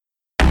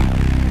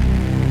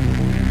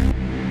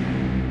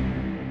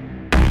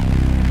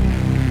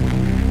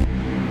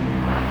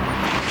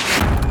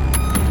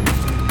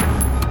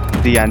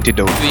The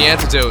Antidote. The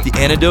Antidote. The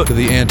Antidote.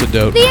 The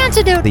Antidote. The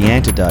Antidote. The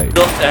Antidote.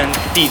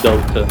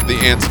 Antidote.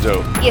 The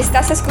Antidote. Y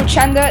estás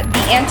escuchando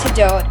The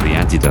Antidote. The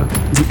Antidote.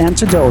 The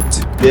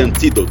Antidote. The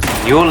Antidote.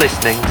 You're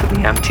listening to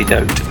The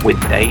Antidote with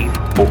Dave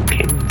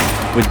Hawkins.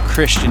 With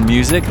Christian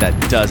music that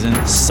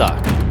doesn't suck.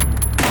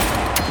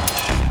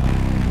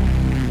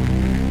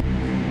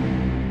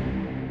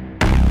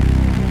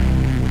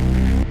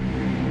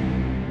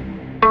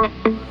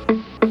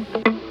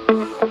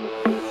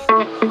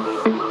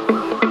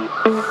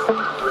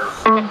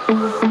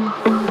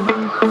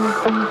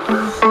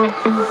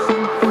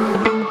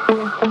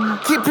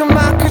 Keep your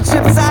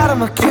microchips out of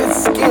my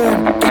kid's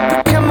skin. Keep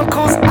the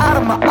chemicals out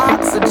of my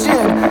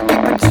oxygen.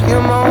 Keep the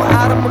GMO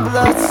out of my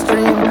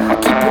bloodstream.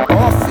 Keep your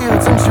oil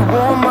fields and your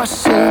war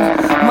machine.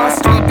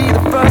 Must we be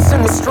the first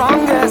and the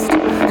strongest?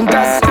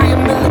 Industry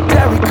and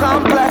military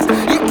complex.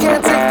 You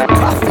can't take the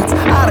profits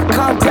out of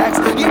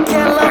context. You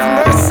can't love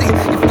mercy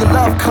if you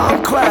love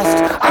conquest.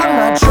 I'm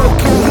not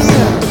joking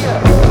here.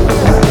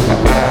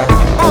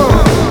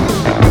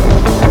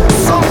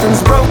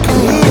 Something's broken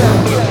here.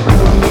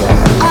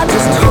 I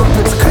just hope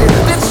it's clear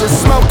that you're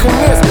smoking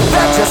this.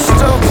 They're just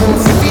stoking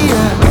fear.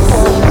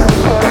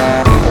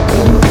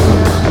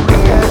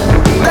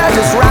 They're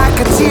just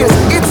racketeers.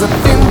 It's a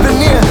thin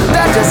veneer.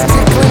 They're just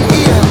tickling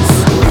ears.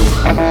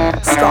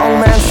 Strong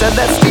man said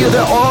let's steal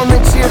their oil and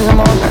they cheered him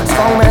on.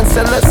 Strong man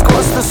said let's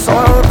scorch the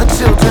soil of the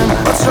children.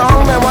 But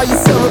strong man, why you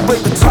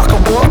celebrate the talk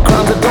of war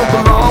crimes that don't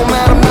belong?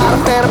 Man, I'm not a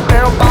fan of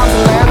barrel bombs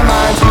and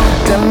landmines.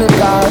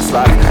 Demigods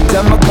like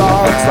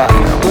demagogues, like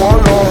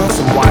warlords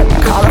and white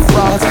collar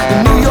frauds.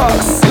 In New York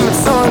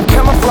suits on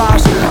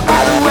camouflage.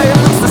 Either way it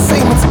looks the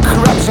same, it's a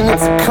corruption,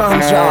 it's a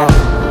con job.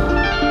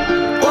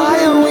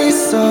 Why are we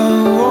so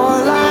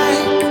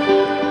warlike?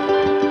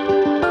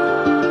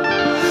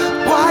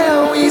 Why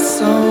are we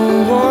so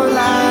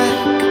warlike?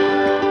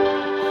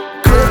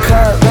 Clear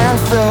cut,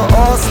 landfill,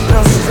 oil spill,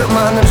 strip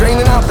mine. And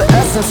draining out the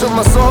essence of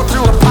my soul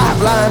through a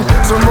pipeline.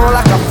 So more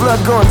like a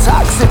flood going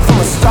toxic from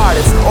the start.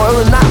 It's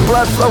oil and not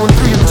blood flowing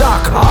through your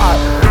dark heart.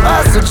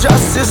 Us the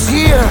justice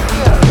here.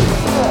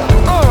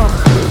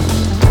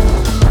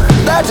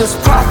 They're just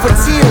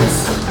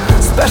profiteers.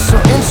 Special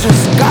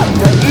interests got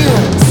their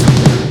ears.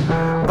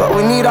 But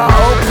we need our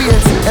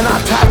opiates and our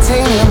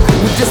titanium.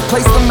 We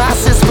displace the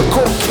masses for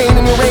cocaine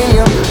and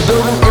uranium.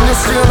 Building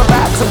industry on the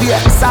backs of the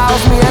exiles,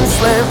 me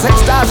enslaved.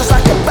 Textiles just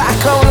like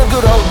tobacco in the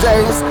good old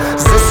days.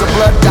 Is this a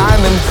blood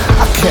diamond?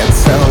 I can't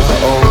tell the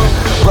old.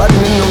 Blood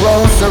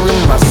minerals are in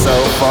my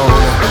cell phone.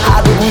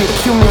 How did we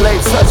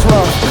accumulate such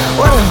wealth?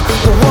 Well,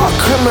 the war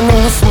criminal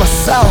is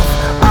myself.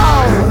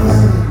 Oh.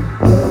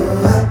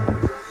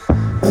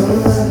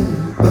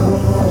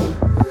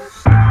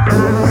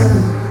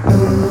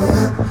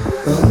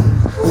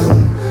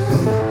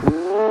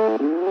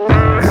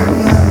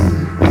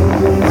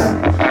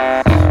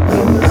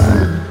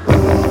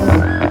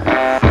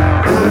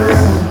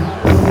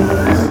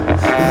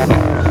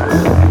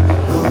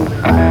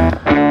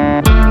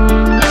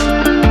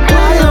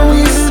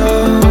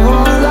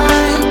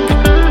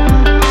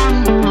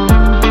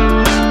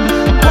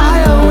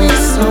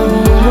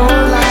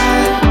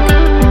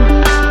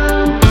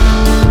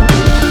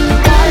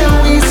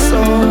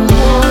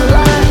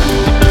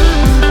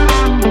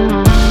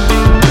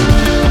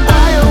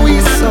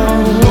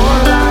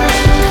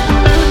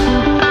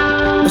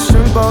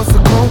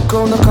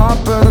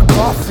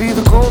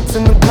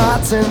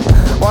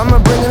 Why am I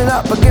bringing it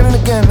up again and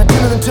again?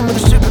 Again and again with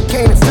the sugar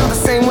cane. It's still the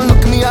same, we're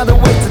looking the other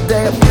way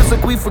today. It feels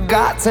like we've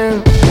forgotten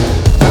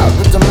about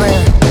the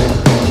demand.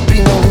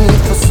 Be no need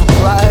for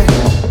supply.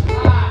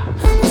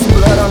 There's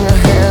blood on your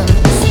hands,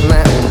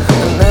 man,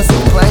 and there's a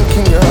blank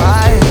in your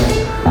eye.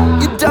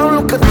 You don't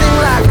look a thing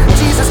like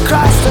Jesus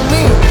Christ to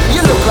me.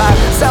 You look like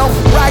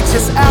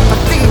self-righteous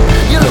apathy.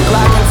 You look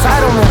like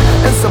entitlement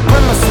and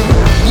supremacy.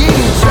 You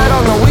tread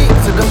on the weak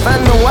to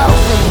defend the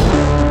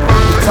wealthy.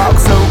 Talk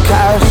so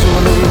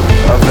casually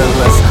of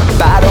endless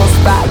battles,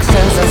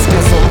 factions and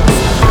schisms.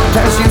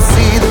 Can't you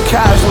see the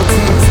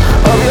casualties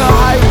of your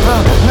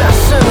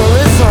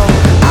hyper-nationalism?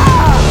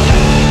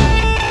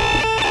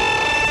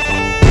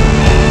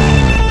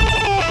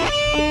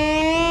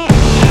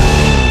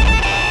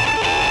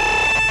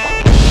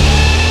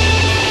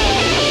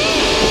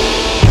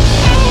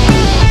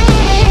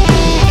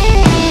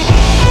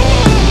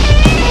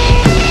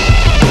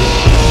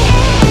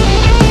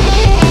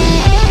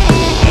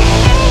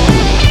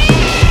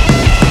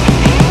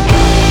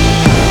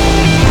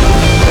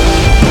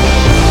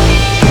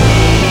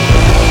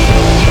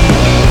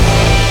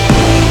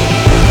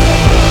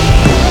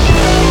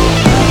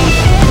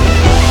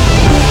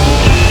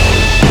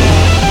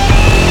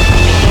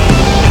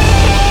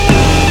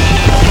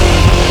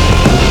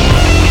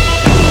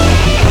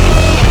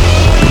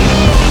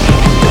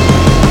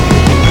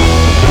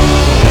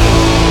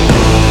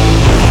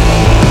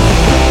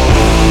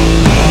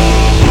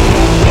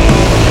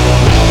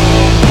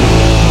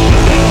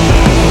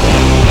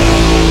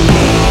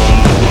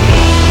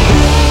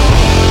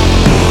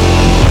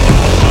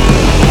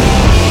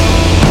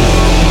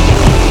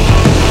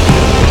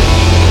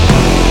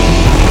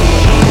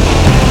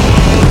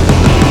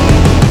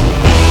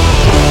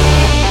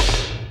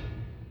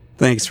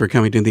 Thanks for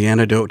coming to The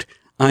Antidote.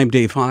 I'm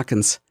Dave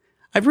Hawkins.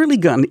 I've really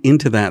gotten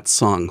into that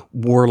song,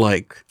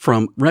 Warlike,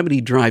 from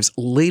Remedy Drive's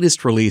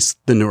latest release,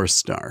 The North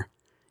Star.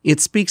 It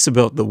speaks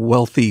about the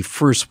wealthy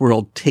first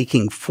world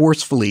taking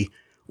forcefully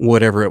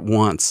whatever it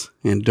wants,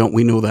 and don't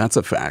we know that's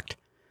a fact?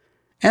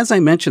 As I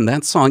mentioned,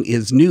 that song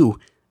is new,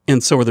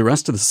 and so are the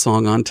rest of the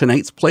song on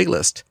tonight's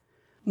playlist.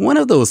 One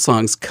of those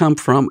songs come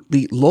from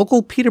the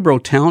local Peterborough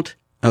talent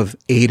of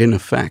Aid in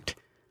Effect,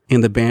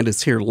 and the band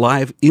is here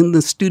live in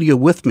the studio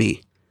with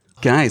me.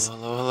 Guys,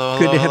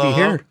 good to have you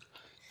here.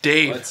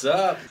 Dave. What's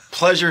up?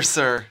 Pleasure,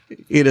 sir.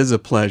 It is a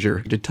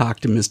pleasure to talk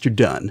to Mr.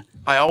 Dunn.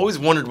 I always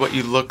wondered what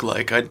you looked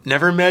like. I'd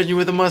never imagined you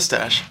with a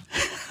mustache.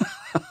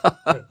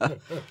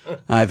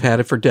 I've had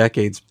it for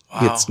decades.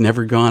 Wow. It's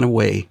never gone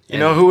away. You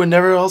know who would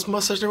never else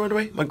mustache never went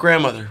away? My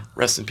grandmother.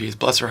 Rest in peace.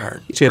 Bless her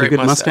heart. She had a good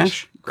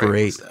mustache?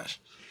 Great. Mustache.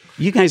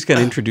 You guys got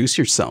to introduce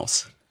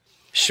yourselves.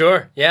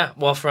 Sure, yeah.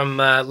 Well, from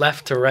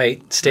left to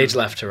right, stage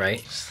left to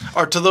right.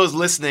 Or to those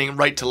listening,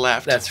 right to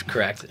left. That's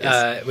correct.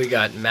 Yes. We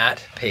got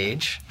Matt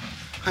Page.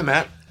 Hi,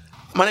 Matt.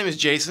 My name is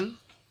Jason.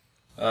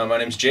 My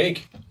name's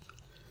Jake.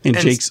 And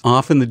Jake's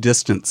off in the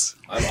distance.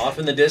 I'm off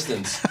in the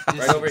distance,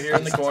 right over here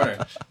in the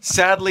corner.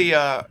 Sadly,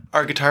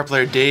 our guitar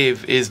player,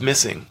 Dave, is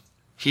missing.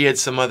 He had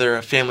some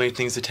other family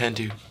things to tend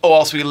to. Oh,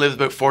 also, he lives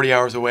about 40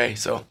 hours away,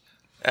 so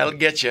that'll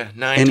get you 9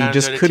 times out of 10. And he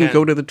just couldn't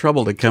go to the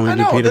trouble to come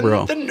into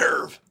Peterborough. The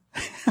nerve.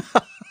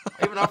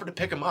 I even offered to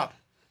pick him up.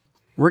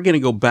 We're going to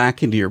go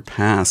back into your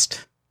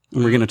past,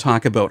 and we're going to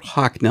talk about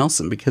Hawk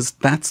Nelson, because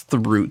that's the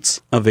roots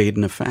of Aid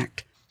in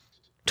Effect.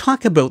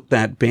 Talk about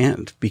that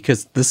band,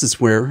 because this is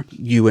where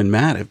you and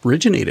Matt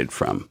originated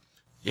from.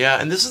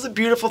 Yeah, and this is a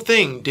beautiful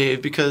thing,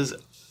 Dave, because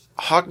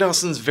Hawk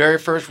Nelson's very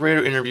first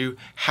radio interview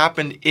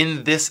happened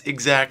in this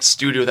exact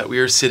studio that we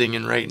are sitting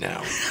in right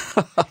now.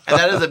 And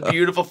that is a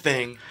beautiful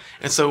thing.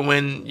 And so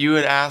when you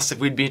had asked if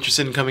we'd be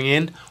interested in coming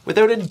in,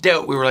 without a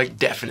doubt, we were like,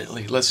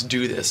 definitely, let's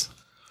do this.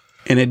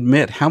 And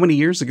admit how many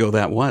years ago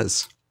that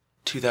was.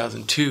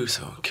 2002,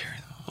 so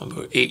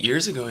about 8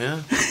 years ago,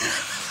 yeah.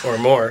 Or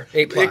more.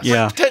 8+.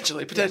 Yeah.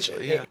 Potentially,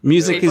 yeah.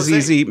 Music is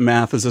easy,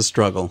 math is a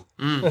struggle.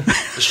 The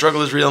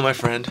struggle is real, my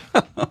friend.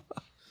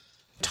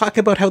 Talk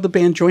about how the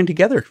band joined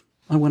together.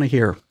 I want to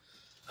hear.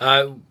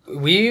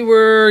 We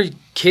were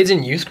kids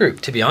in youth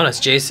group, to be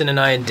honest. Jason and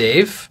I and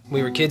Dave,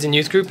 we were kids in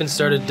youth group and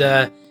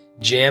started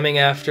jamming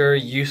after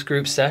youth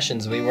group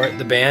sessions. We weren't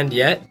the band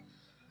yet.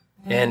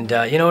 And,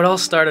 it all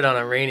started on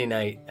a rainy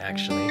night,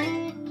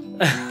 actually.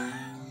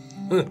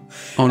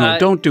 Oh, no,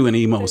 don't do an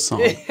emo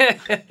song.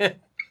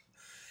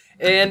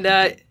 And,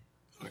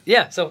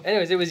 so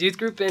anyways, it was youth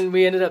group, and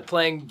we ended up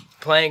playing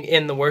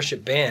in the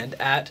worship band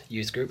at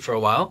youth group for a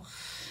while.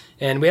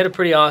 And we had a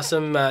pretty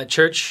awesome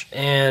church,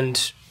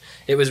 and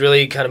it was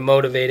really kind of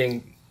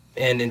motivating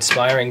and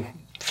inspiring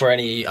for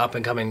any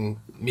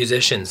up-and-coming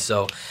musicians.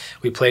 So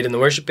we played in the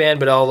worship band,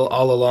 but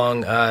all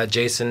along,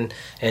 Jason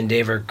and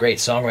Dave are great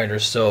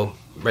songwriters. So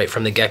right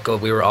from the get-go,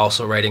 we were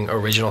also writing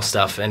original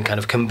stuff and kind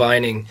of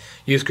combining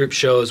youth group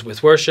shows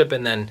with worship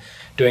and then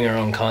doing our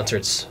own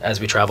concerts as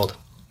we traveled.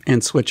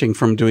 And switching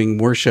from doing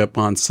worship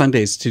on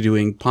Sundays to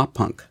doing pop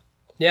punk.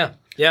 Yeah.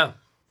 Yeah,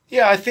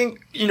 I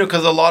think,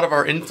 because a lot of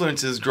our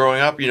influences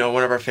growing up,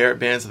 one of our favorite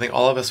bands, I think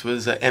all of us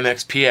was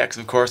MXPX,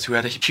 of course, who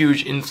had a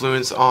huge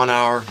influence on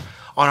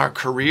our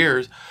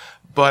careers.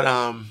 But,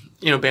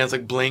 bands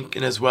like Blink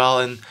and as well.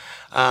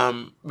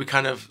 And we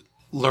kind of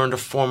learned to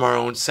form our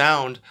own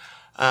sound.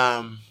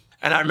 And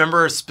I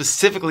remember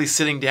specifically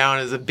sitting down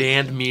as a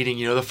band meeting,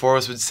 the four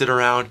of us would sit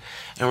around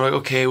and we're like,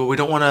 okay, well, we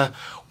didn't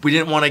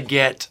want to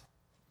get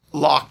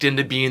locked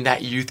into being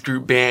that youth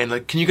group band.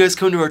 Like, can you guys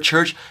come to our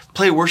church,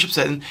 play a worship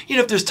set, and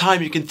if there's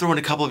time, you can throw in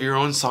a couple of your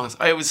own songs.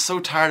 I was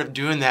so tired of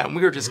doing that, and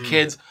we were just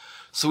kids,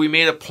 so we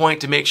made a point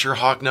to make sure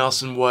Hawk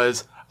Nelson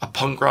was a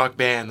punk rock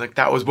band. Like,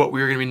 that was what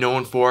we were going to be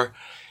known for,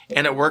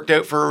 and it worked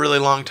out for a really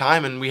long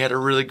time, and we had a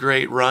really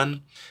great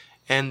run.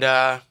 And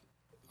I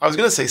was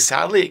going to say,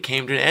 sadly, it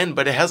came to an end,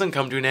 but it hasn't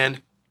come to an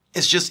end.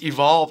 It's just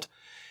evolved.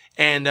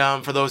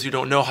 And for those who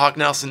don't know, Hawk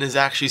Nelson is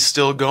actually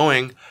still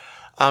going.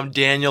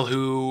 Daniel,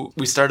 who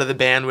we started the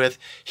band with,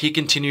 he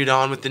continued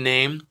on with the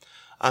name,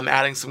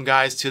 adding some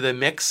guys to the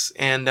mix,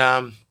 and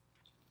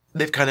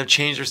they've kind of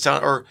changed their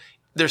sound, or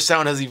their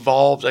sound has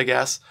evolved, I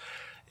guess.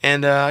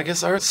 And I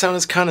guess our sound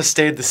has kind of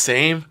stayed the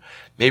same.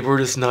 Maybe we're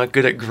just not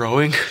good at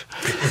growing.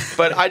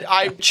 But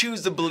I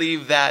choose to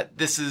believe that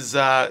this is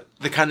the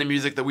kind of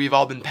music that we've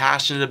all been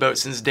passionate about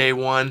since day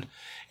one,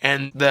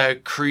 and the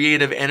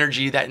creative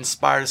energy that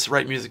inspired us to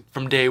write music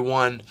from day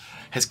one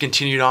has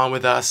continued on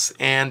with us.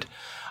 And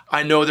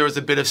I know there was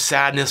a bit of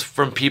sadness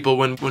from people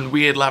when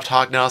we had left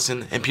Hawk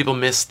Nelson, and people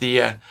missed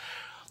the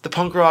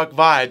punk rock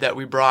vibe that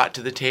we brought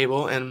to the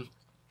table. And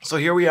so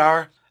here we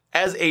are,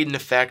 as Aid in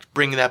Effect,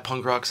 bringing that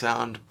punk rock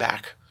sound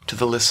back to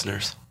the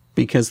listeners.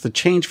 Because the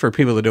change for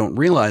people that don't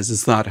realize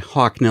is that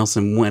Hawk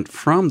Nelson went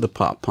from the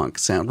pop punk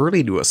sound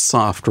really to a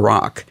soft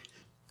rock.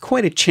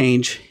 Quite a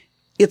change.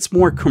 It's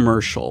more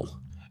commercial.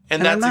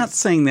 And I'm not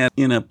saying that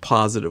in a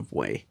positive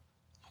way.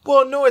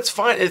 Well, no, it's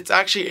fine.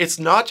 It's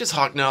not just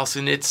Hawk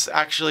Nelson. It's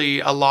actually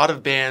a lot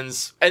of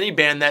bands, any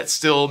band that's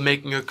still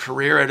making a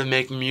career out of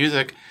making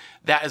music,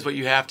 that is what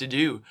you have to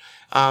do.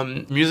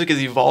 Music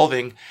is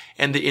evolving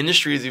and the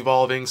industry is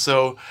evolving.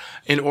 So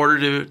in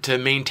order to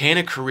maintain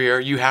a career,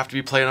 you have to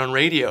be playing on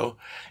radio.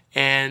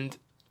 And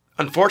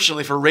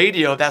unfortunately for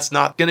radio, that's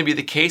not going to be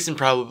the case in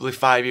probably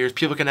 5 years.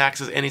 People can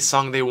access any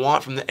song they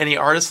want from any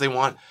artist they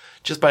want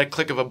just by a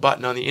click of a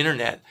button on the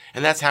internet.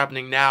 And that's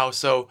happening now.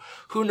 So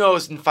who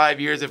knows in 5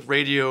 years if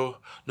radio,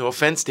 no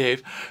offense,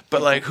 Dave,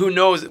 but like who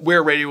knows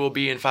where radio will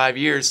be in 5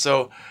 years.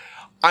 So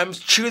I'm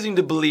choosing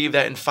to believe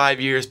that in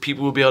 5 years,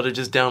 people will be able to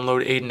just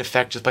download Aid in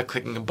Effect just by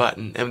clicking a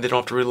button, and they don't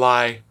have to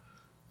rely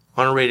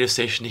on a radio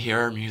station to hear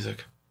our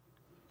music.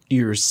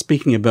 You're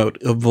speaking about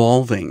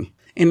evolving,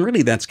 and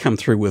really that's come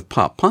through with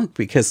pop punk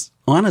because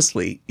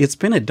honestly, it's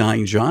been a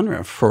dying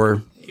genre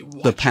for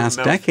the past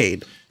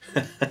decade.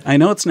 I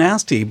know it's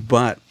nasty,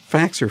 but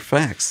facts are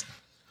facts.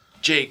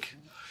 Jake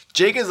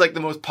is like the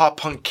most pop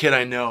punk kid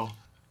I know.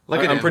 Look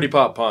at him. I'm pretty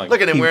pop punk.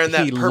 Look at him wearing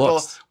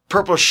that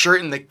purple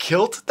shirt and the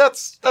kilt.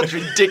 That's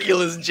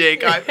ridiculous,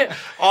 Jake.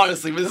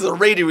 Honestly, this is a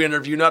radio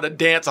interview, not a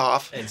dance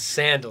off. And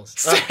sandals.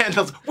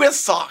 Sandals with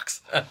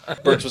socks.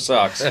 Birds with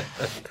socks.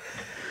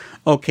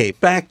 Okay,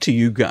 back to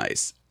you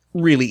guys.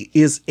 Really,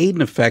 is Aid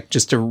in Effect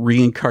just a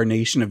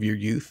reincarnation of your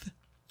youth?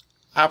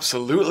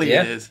 Absolutely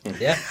it is.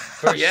 Yeah,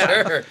 for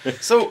sure.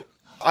 So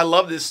I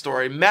love this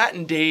story. Matt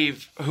and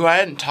Dave, who I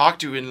hadn't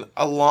talked to in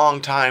a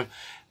long time,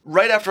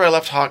 right after I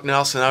left Hawk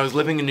Nelson, I was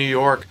living in New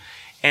York,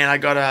 and I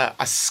got a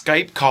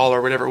Skype call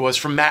or whatever it was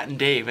from Matt and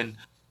Dave. And,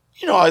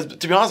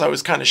 to be honest, I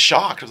was kind of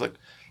shocked. I was like,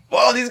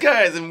 whoa, these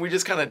guys. And we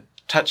just kind of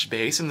touched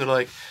base, and they're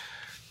like,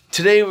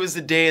 today was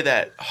the day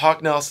that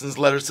Hawk Nelson's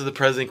Letters to the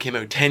President came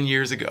out 10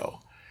 years ago.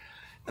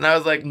 And I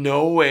was like,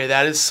 no way,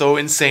 that is so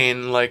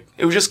insane. Like,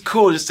 it was just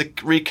cool just to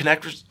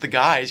reconnect with the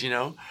guys,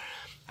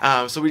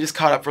 So we just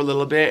caught up for a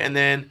little bit, and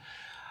then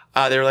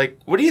they were like,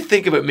 what do you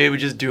think about maybe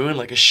just doing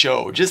like a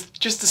show,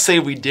 just to say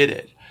we did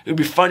it? It would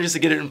be fun just to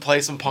get it and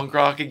play some punk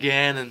rock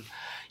again. And,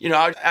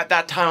 at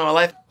that time in my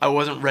life, I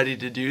wasn't ready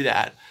to do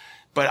that.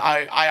 But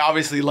I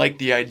obviously liked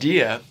the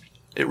idea.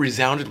 It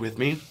resounded with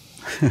me.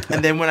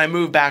 And then when I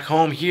moved back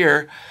home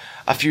here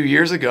a few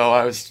years ago,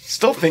 I was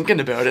still thinking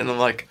about it, and I'm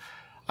like,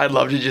 I'd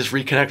love to just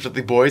reconnect with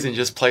the boys and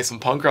just play some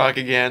punk rock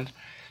again.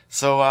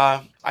 So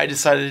I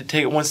decided to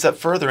take it one step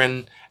further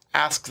and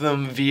ask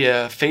them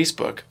via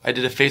Facebook. I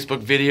did a Facebook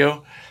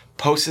video,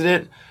 posted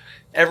it.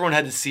 Everyone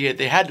had to see it.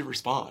 They had to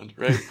respond,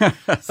 right?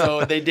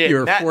 So they did.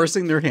 You're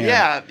forcing their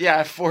hand. Yeah,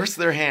 I forced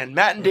their hand.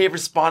 Matt and Dave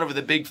responded with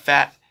a big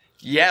fat,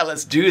 yeah,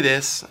 let's do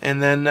this.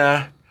 And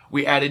then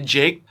we added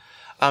Jake.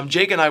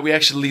 Jake and I, we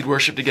actually lead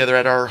worship together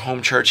at our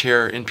home church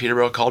here in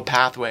Peterborough called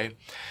Pathway.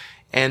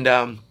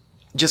 And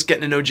just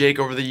getting to know Jake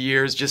over the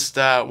years, just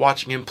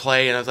watching him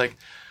play. And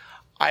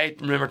I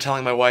remember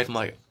telling my wife, I'm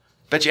like,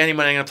 bet you any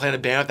money I'm going to play in a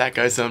band with that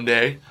guy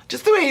someday.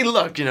 Just the way he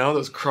looked,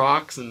 those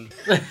Crocs and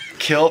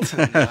kilt.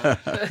 And,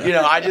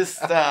 I just...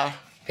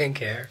 pink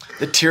hair.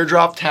 The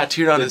teardrop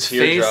tattooed on his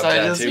face.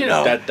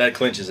 That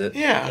clinches it.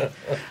 Yeah.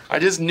 I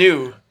just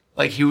knew,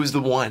 he was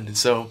the one. And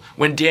so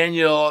when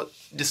Daniel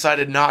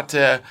decided not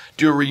to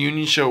do a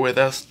reunion show with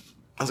us,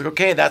 I was like,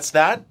 okay, that's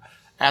that.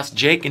 Asked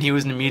Jake, and he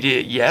was an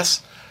immediate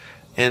yes.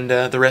 And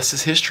the rest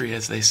is history,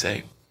 as they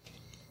say.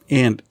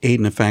 And Aid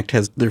in Effect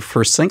has their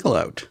first single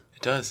out.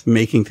 It does.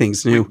 Making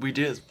Things New. We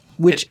did.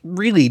 Which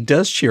really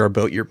does share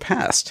about your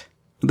past.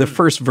 The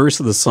first verse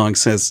of the song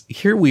says,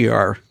 here we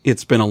are.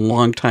 It's been a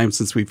long time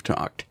since we've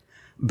talked.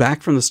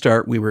 Back from the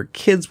start, we were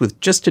kids with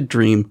just a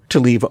dream to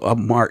leave a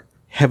mark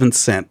heaven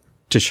sent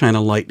to shine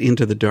a light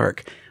into the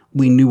dark.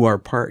 We knew our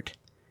part.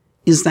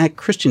 Is that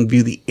Christian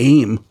view the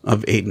aim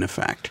of Aid in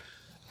Effect?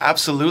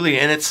 Absolutely.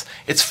 And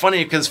it's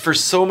funny because for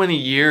so many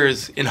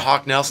years in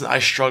Hawk Nelson, I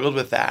struggled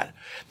with that.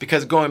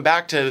 Because going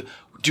back to,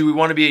 do we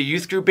want to be a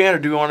youth group band or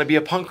do we want to be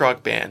a punk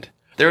rock band?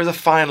 There was a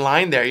fine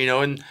line there,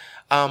 and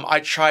I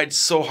tried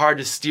so hard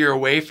to steer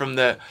away from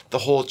the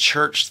whole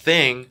church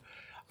thing.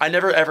 I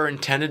never ever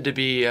intended to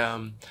be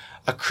a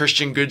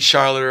Christian Good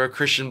Charlotte or a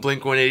Christian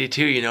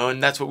Blink-182,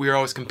 and that's what we were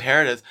always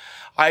compared as.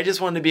 I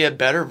just wanted to be a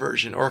better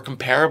version or a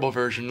comparable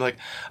version. Like,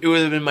 it would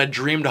have been my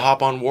dream to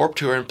hop on Warped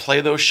Tour and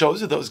play those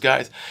shows with those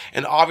guys.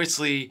 And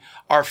obviously,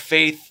 our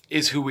faith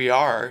is who we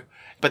are,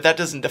 but that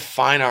doesn't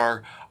define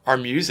our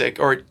music,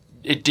 or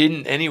it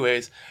didn't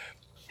anyways.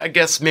 I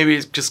guess maybe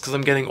it's just because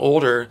I'm getting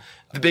older.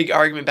 The big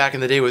argument back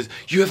in the day was,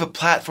 you have a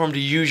platform to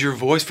use your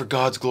voice for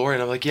God's glory.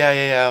 And I'm like,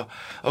 yeah.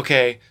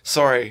 Okay,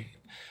 sorry.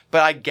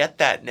 But I get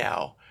that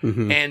now.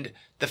 Mm-hmm. And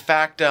the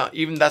fact,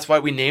 even that's why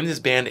we named this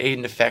band Aid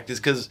in Effect, is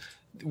because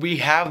we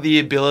have the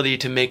ability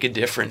to make a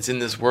difference in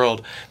this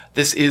world.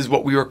 This is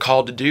what we were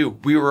called to do.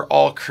 We were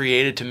all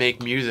created to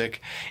make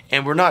music,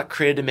 and we're not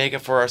created to make it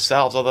for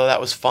ourselves, although that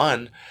was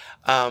fun.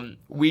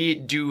 We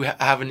do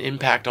have an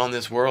impact on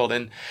this world,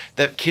 and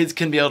that kids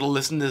can be able to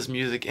listen to this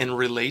music and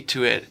relate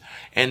to it,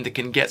 and they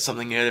can get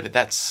something out of it.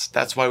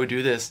 That's why we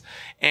do this.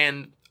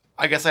 And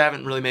I guess I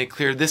haven't really made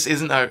clear, this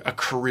isn't a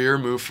career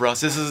move for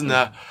us. This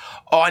isn't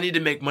oh, I need to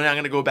make money, I'm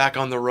going to go back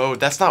on the road.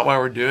 That's not why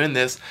we're doing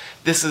this.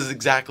 This is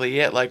exactly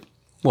it. Like,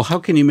 well, how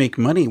can you make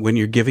money when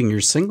you're giving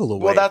your single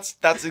away? well,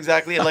 that's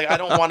exactly it. Like, I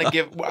don't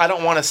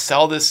want to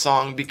sell this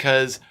song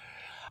because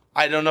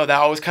I don't know, that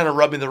always kind of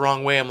rubbed me the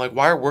wrong way. I'm like,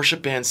 why are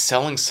worship bands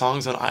selling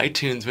songs on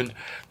iTunes when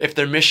if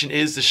their mission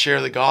is to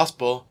share the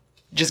gospel,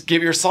 just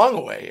give your song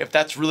away if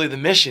that's really the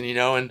mission, you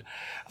know? And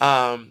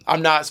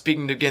I'm not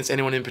speaking against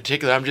anyone in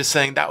particular. I'm just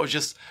saying that was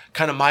just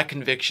kind of my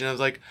conviction. I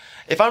was like,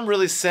 if I'm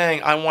really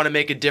saying I want to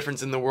make a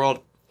difference in the world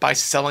by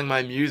selling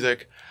my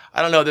music,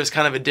 I don't know, there's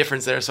kind of a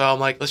difference there. So I'm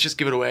like, let's just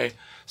give it away.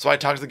 So I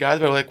talked to the guys,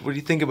 they're like, what do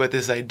you think about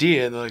this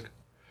idea? And they're like,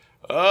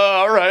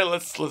 all right,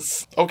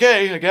 let's,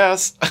 okay, I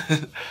guess.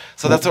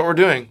 So that's what we're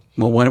doing.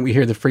 Well, why don't we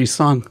hear the free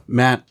song?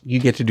 Matt, you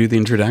get to do the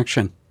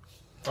introduction.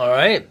 All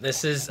right,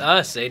 this is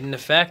us, Aid in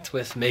Effect,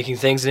 with Making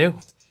Things New.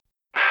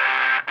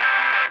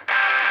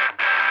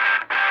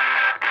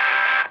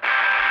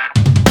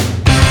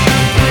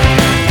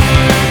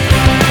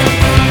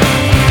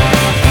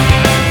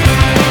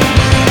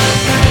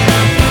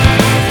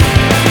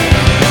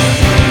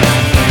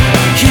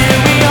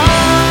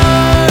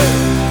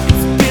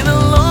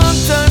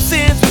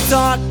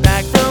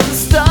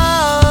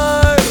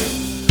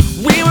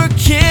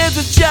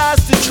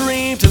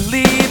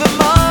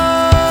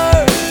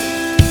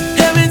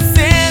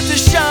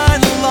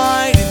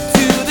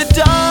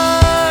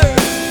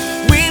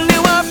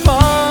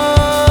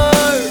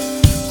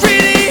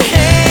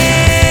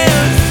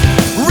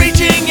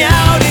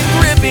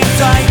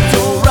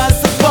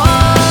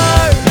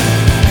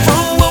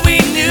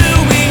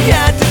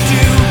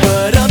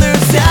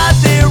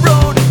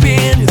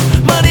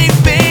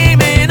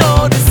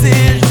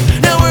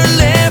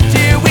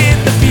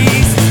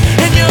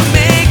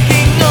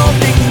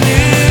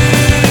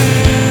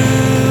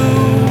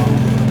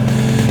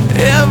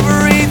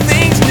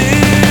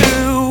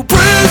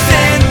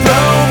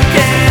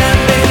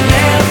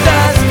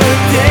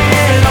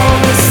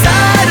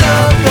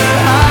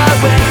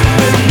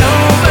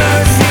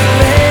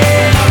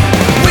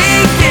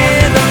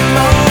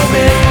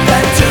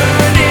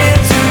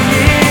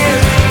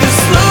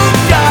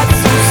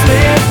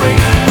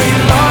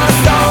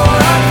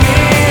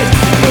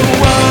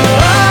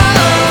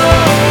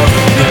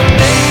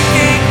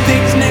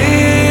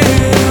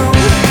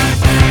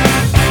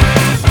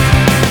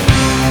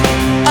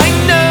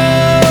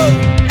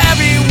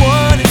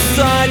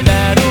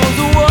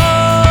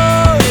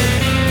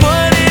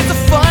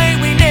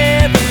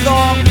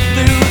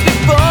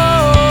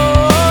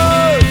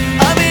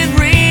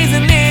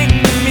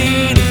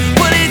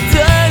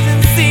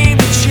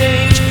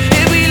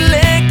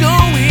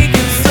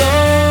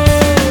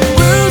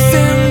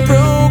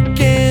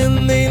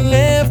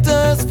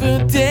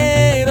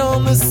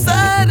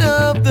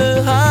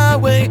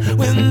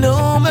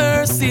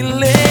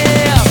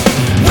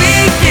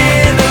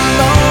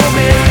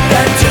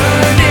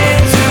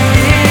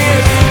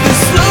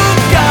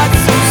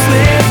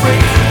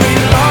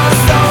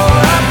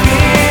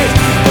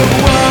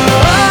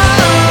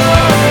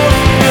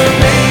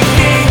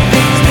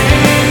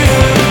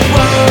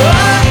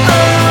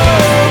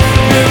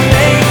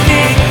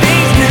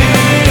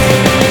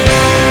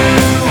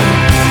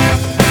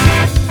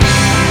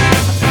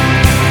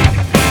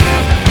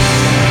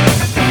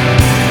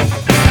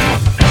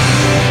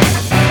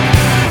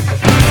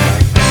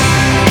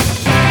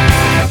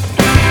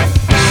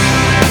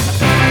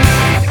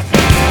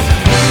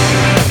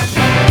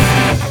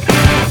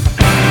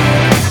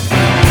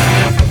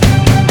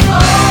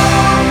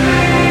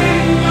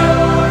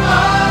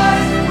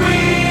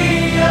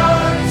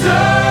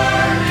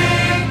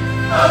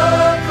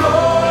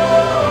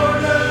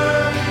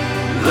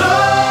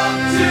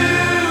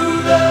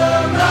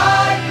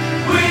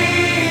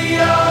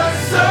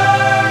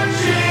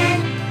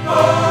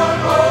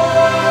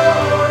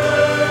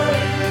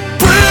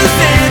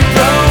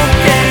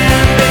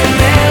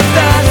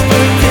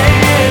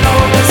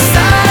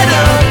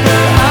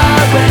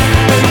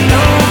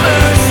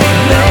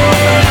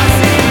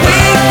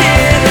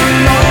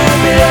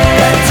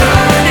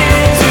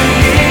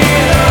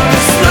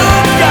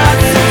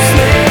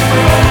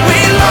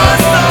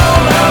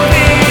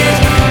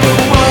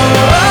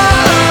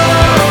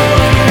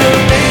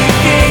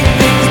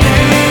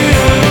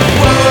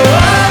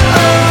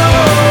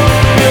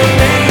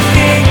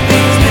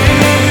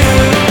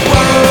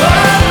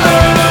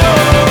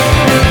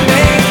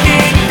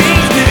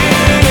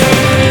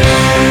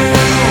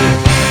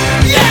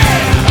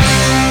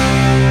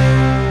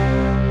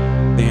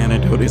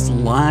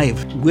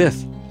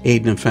 With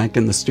Aid in Effect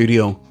in the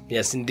studio.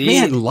 Yes, indeed.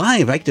 Man,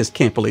 live. I just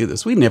can't believe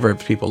this. We never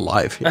have people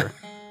live here.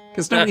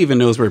 Because nobody even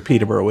knows where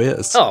Peterborough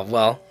is. Oh,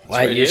 well,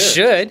 why you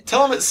should.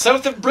 Tell them it's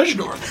south of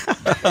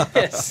Bridgenorth.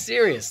 Yeah,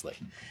 seriously.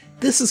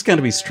 This is going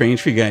to be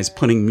strange for you guys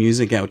putting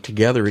music out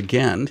together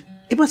again.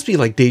 It must be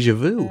like deja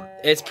vu.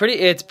 It's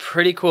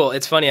pretty cool.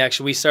 It's funny,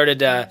 actually. We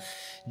started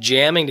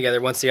jamming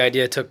together once the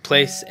idea took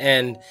place,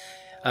 and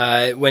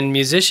When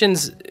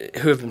musicians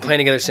who have been playing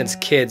together since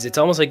kids, it's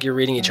almost like you're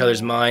reading each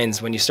other's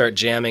minds when you start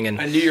jamming and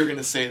I knew you were going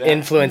to say that.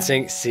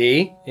 influencing.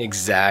 See,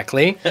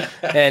 exactly.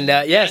 And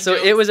so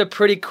it was a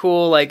pretty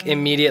cool, like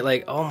immediate,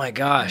 like, oh my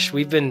gosh,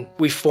 we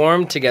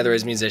formed together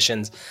as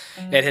musicians.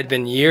 It had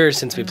been years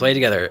since we played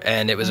together,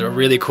 and it was a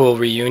really cool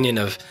reunion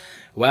of,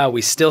 wow,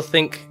 we still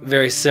think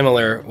very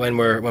similar when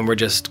we're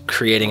just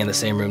creating in the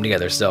same room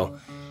together. So,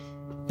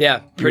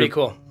 yeah, pretty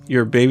cool. You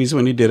were babies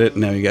when you did it,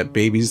 and now you got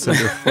babies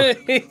underfoot.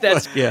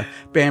 Yeah,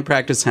 band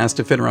practice has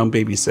to fit around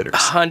babysitters.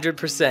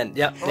 100%.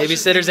 Yeah,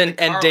 babysitters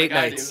and date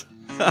nights.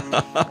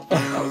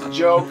 That was a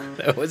joke.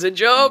 That was a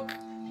joke.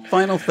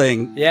 Final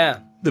thing. Yeah.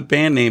 The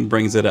band name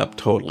brings it up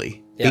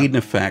totally. Yeah. Aid and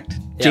Effect.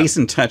 Yeah.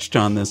 Jason touched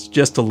on this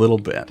just a little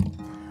bit.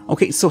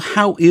 Okay, so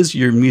how is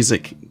your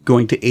music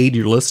going to aid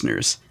your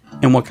listeners,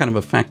 and what kind of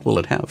effect will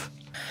it have?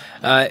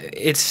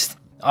 It's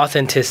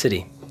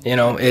authenticity. You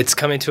know, it's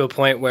coming to a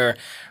point where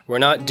we're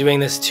not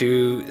doing this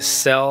to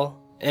sell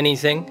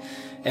anything.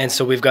 And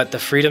so we've got the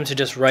freedom to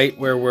just write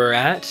where we're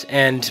at.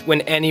 And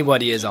when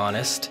anybody is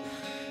honest,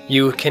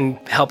 you can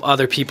help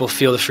other people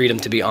feel the freedom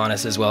to be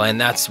honest as well. And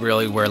that's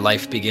really where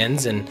life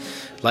begins and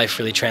life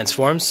really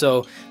transforms.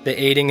 So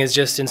the aiding is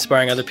just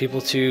inspiring other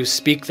people to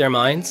speak their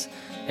minds.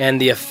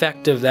 And the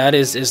effect of that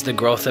is the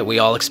growth that we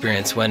all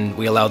experience when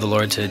we allow the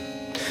Lord to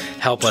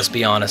help us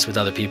be honest with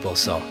other people.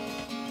 So,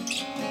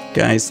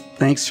 guys,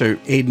 thanks for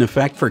Aid and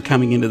Effect for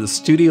coming into the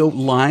studio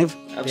live.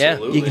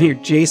 Absolutely. You can hear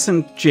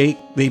Jason, Jake,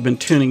 they've been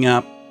tuning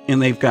up,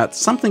 and they've got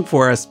something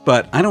for us,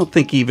 but I don't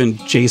think even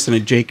Jason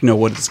and Jake know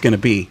what it's going to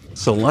be.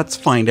 So let's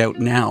find out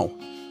now.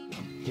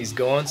 He's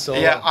going solo.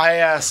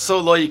 Yeah, so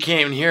low you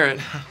can't even hear it.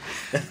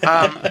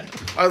 I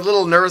was a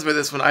little nervous with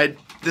this one.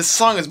 This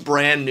song is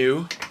brand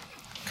new.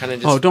 Kind of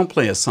just. Oh, don't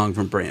play a song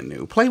from Brand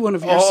New. Play one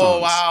of your songs.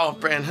 Oh wow,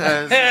 brand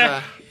this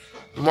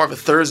is, more of a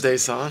Thursday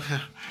song.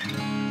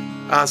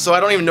 So I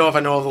don't even know if I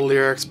know all the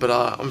lyrics, but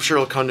I'm sure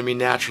it'll come to me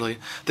naturally.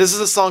 This is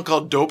a song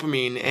called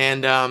Dopamine,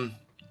 and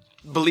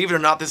believe it or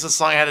not, this is a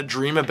song I had a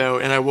dream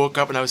about, and I woke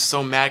up and I was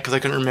so mad because I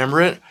couldn't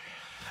remember it.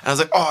 And I was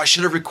like, oh, I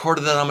should have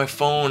recorded that on my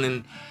phone,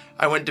 and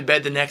I went to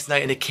bed the next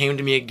night and it came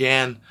to me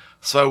again.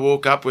 So I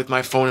woke up with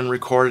my phone and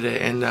recorded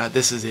it, and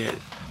this is it.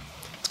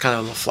 It's kind of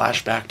a little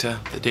flashback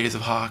to the days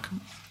of Hawk.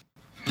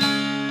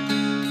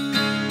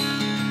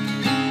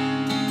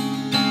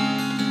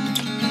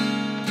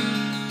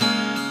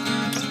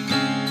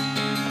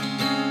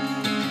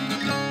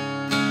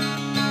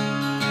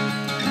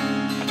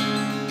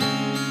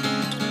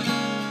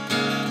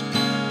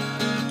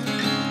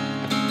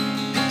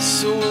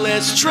 So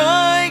let's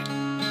try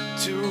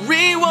to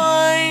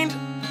rewind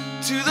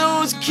to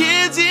those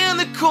kids in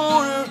the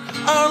corner,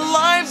 our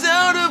lives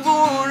out of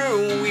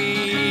order.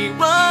 We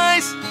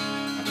rise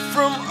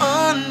from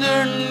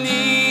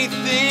underneath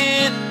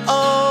it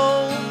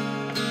all,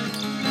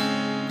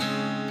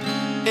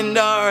 and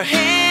our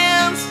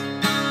hands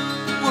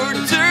were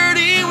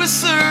dirty with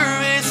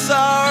service.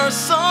 Our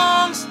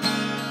songs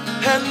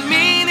had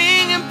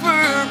meaning and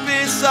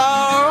purpose.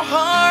 Our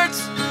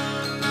hearts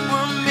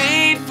were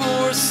made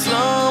for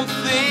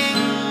something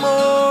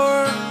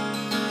more.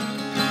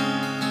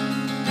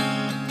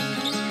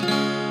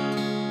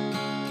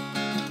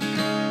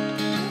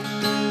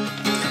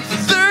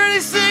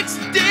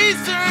 Days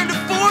turned to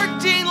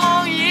 14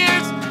 long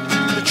years.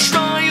 The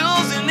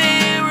trials and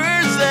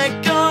errors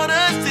that got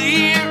us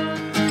here.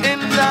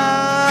 And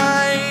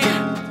I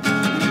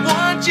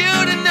want you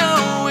to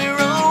know we're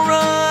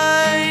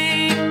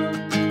alright.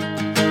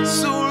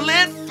 So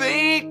let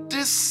fate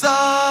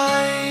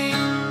decide.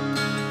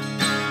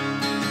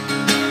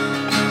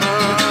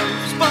 I'm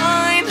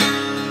fine,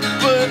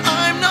 but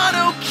I'm not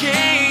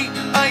okay.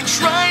 I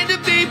tried to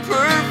be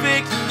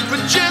perfect, but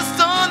just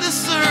on the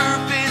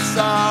surface,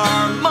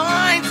 our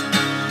minds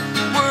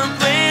were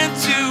planned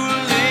to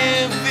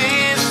live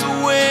this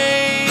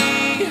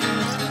way.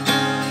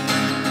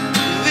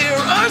 There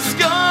are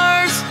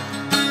scars,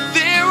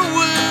 there are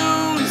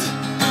wounds,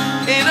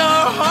 and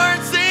our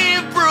hearts they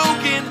have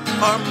broken,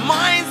 our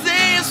minds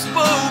they have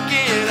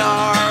spoken,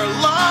 our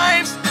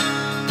lives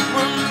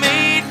were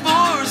made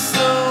for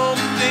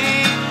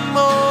something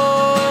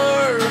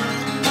more.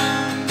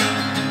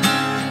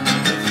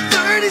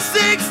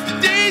 36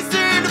 days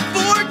turned to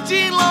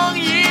 14 long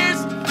years.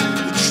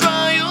 The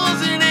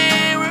trials and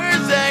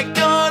errors that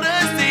got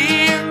us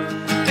here.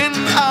 And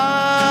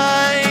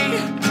I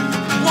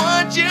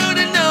want you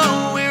to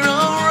know we're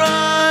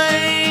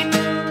alright.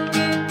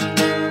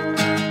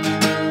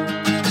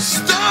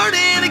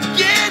 Starting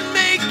again,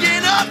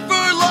 making up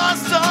for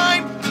lost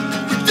time.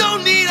 We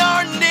don't need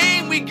our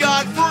name, we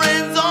got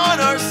friends on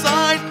our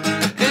side.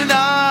 And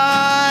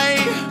I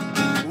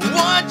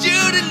want you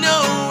to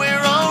know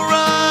we're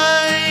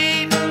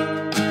alright.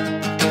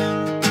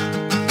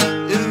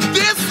 And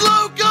this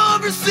slow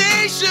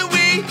conversation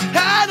we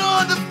had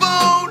on the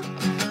phone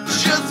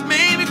just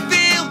made me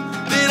feel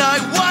that I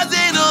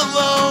wasn't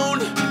alone.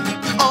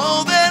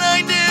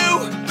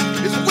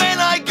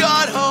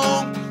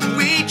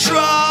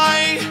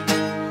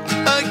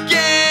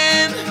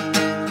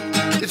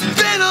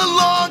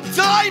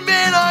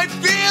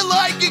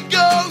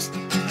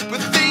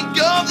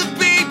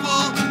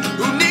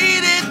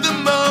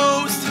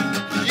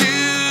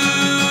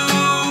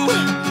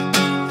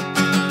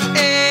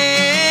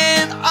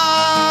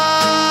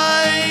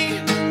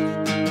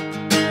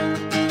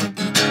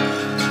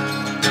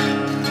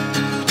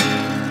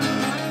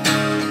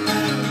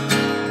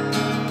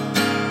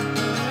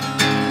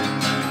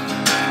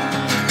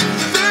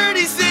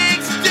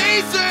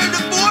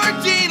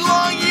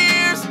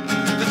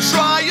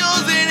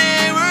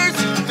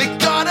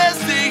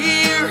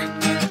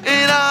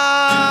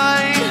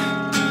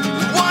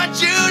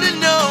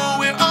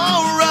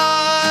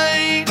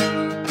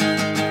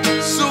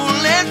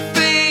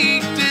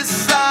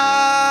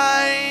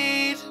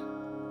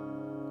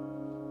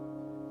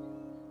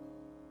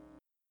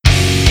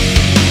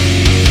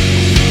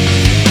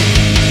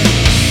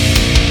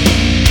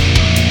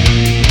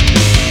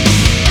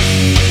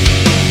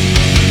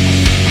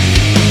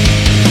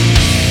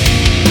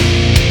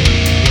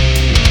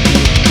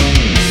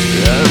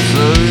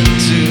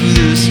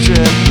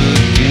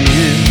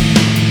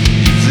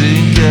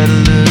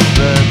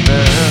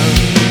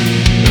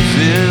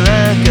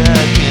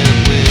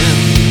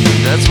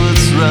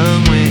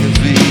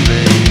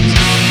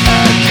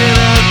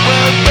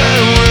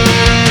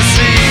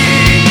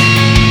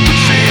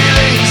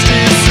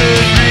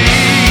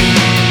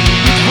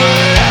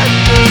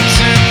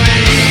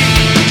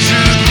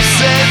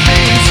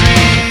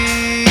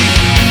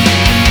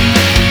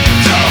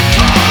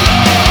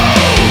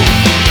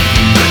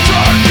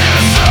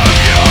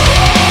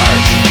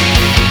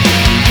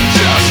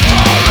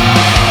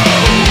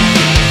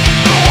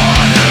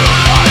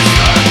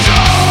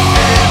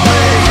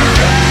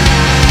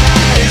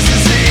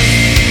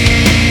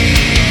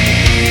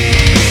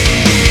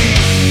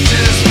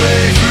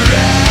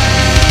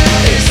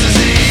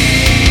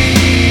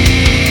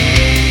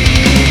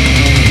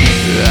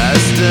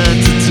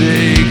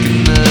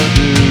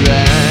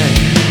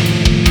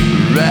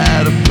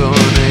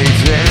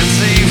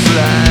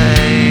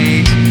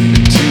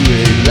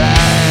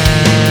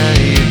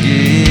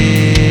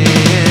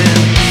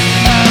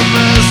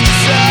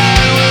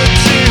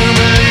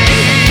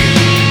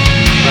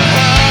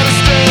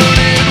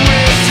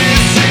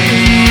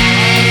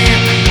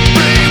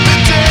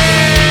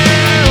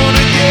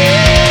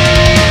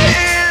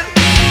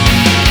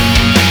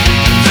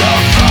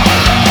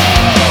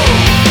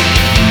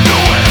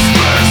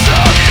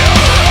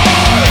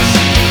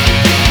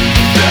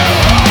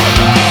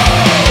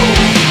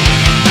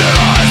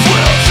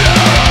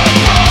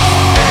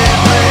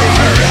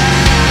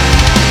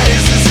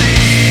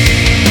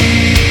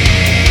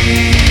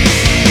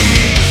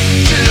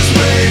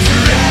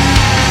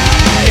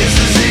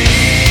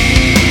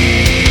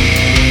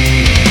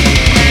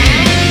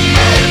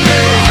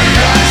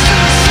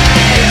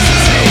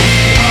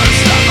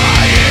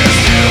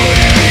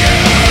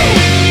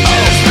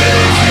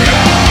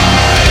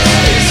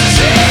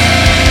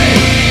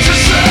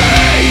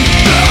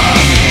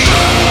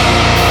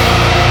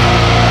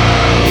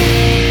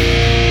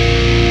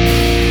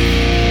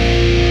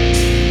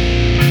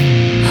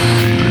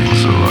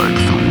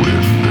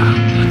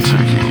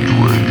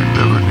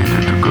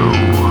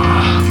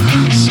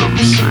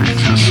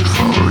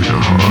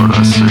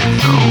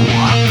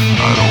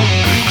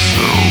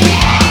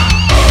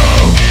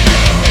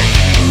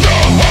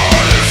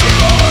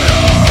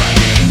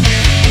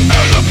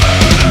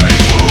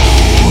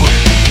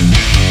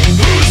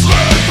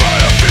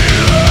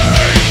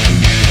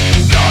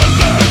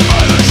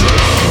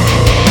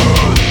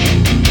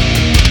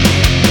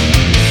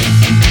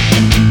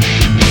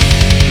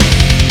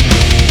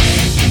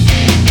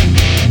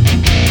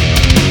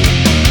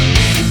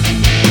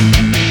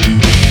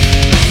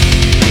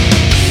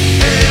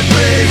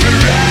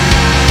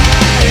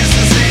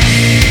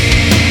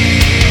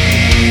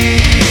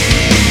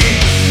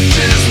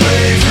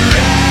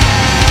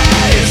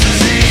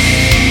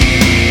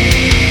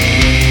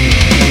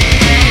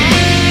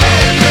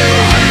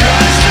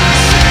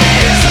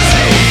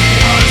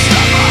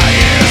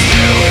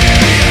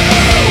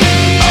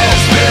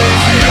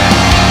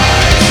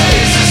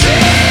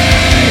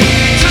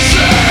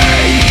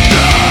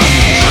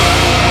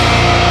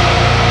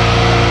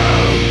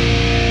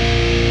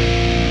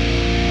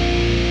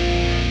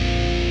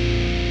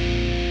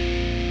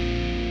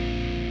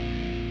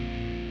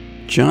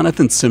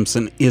 Jonathan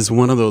Simpson is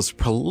one of those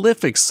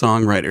prolific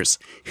songwriters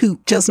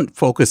who doesn't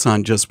focus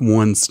on just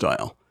one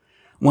style.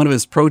 One of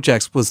his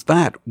projects was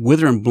that,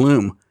 Wither and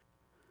Bloom.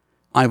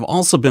 I've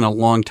also been a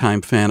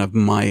longtime fan of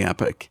My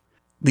Epic.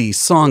 The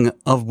song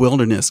Of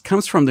Wilderness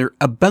comes from their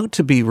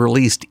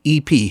about-to-be-released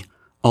EP,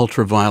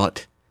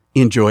 Ultraviolet.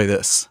 Enjoy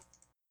this.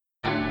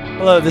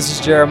 Hello, this is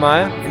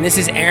Jeremiah. And this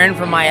is Aaron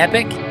from My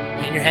Epic,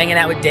 and you're hanging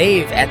out with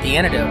Dave at The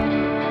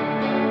Antidote.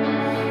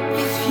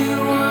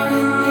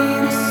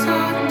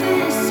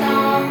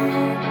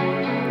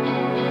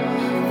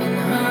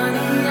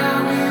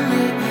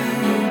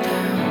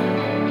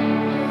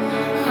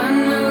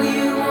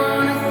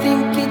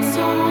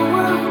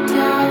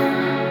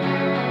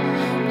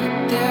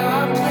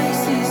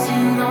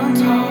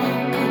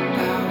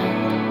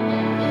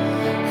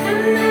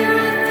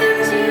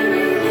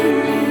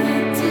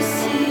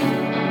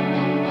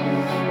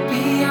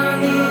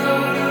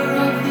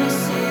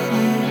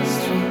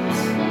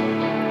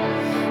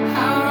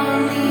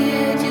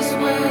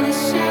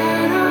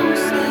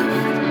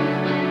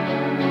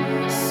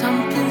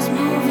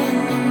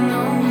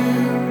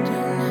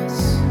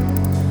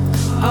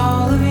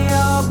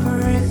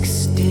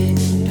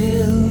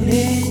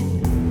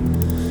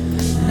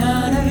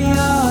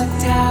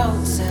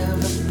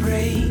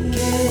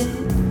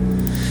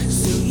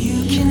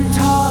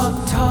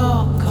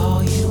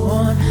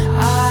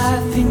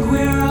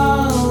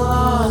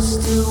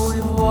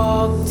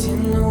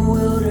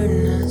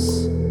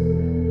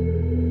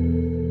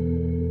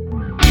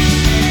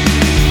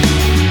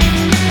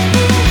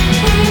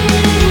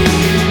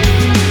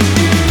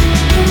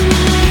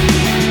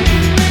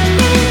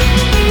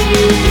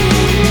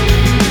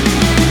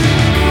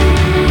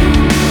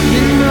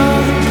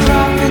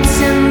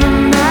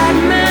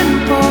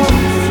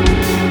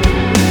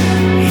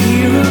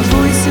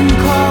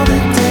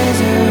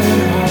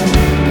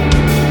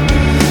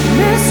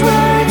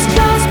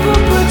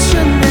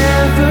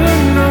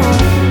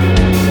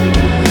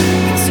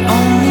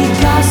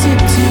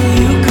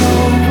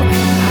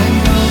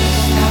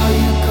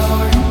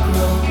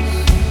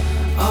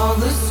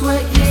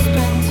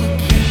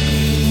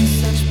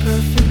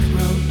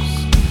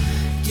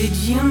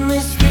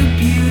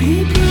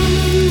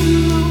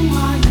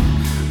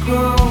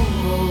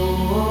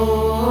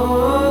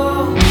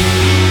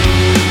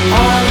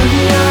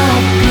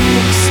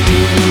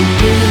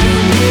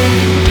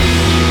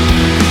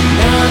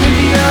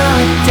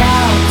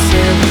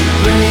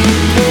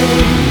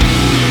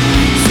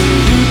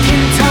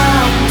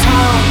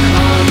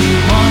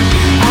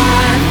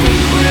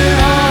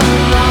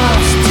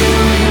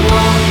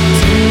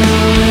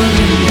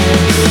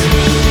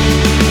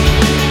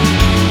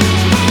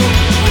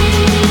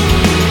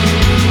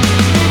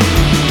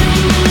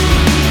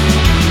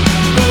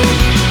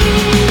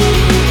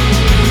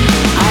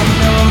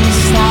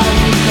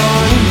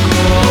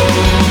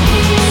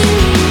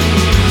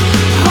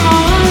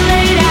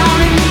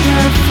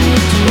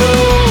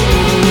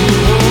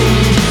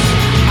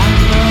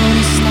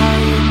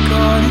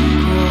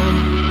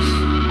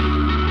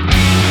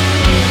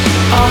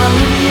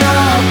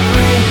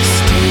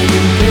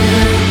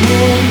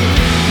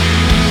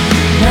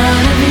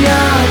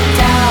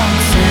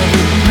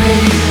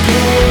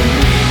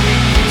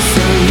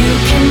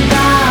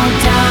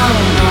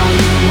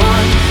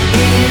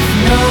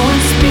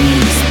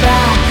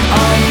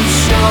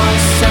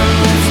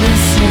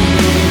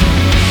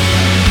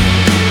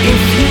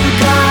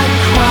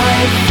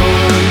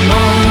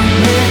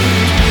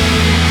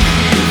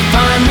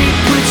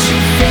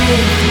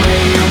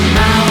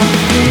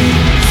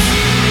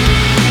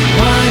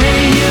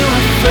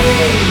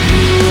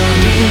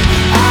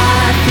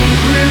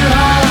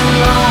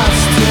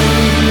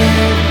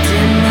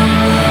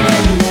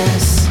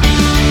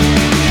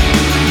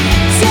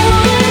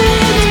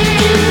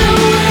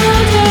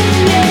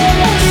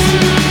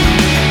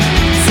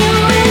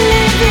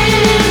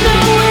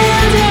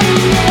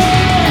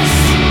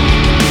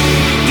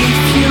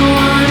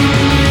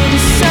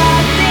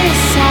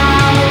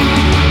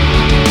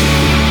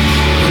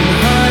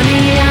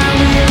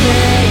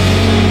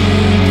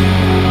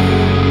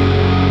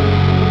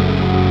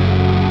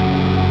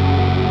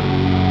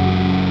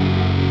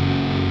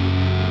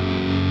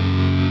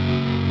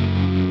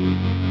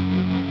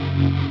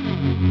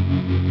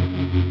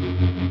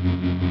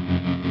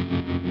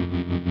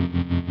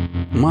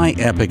 My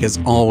Epic has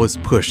always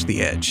pushed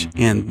the edge,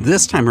 and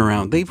this time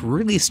around they've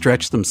really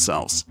stretched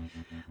themselves.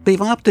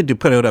 They've opted to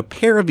put out a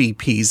pair of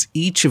EPs,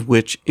 each of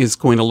which is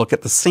going to look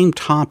at the same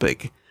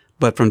topic,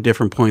 but from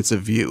different points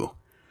of view.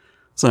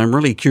 So I'm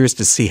really curious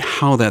to see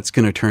how that's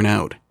going to turn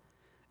out.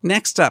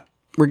 Next up,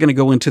 we're going to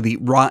go into the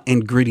raw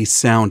and gritty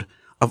sound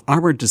of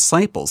Our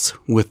Disciples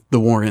with The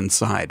War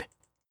Inside.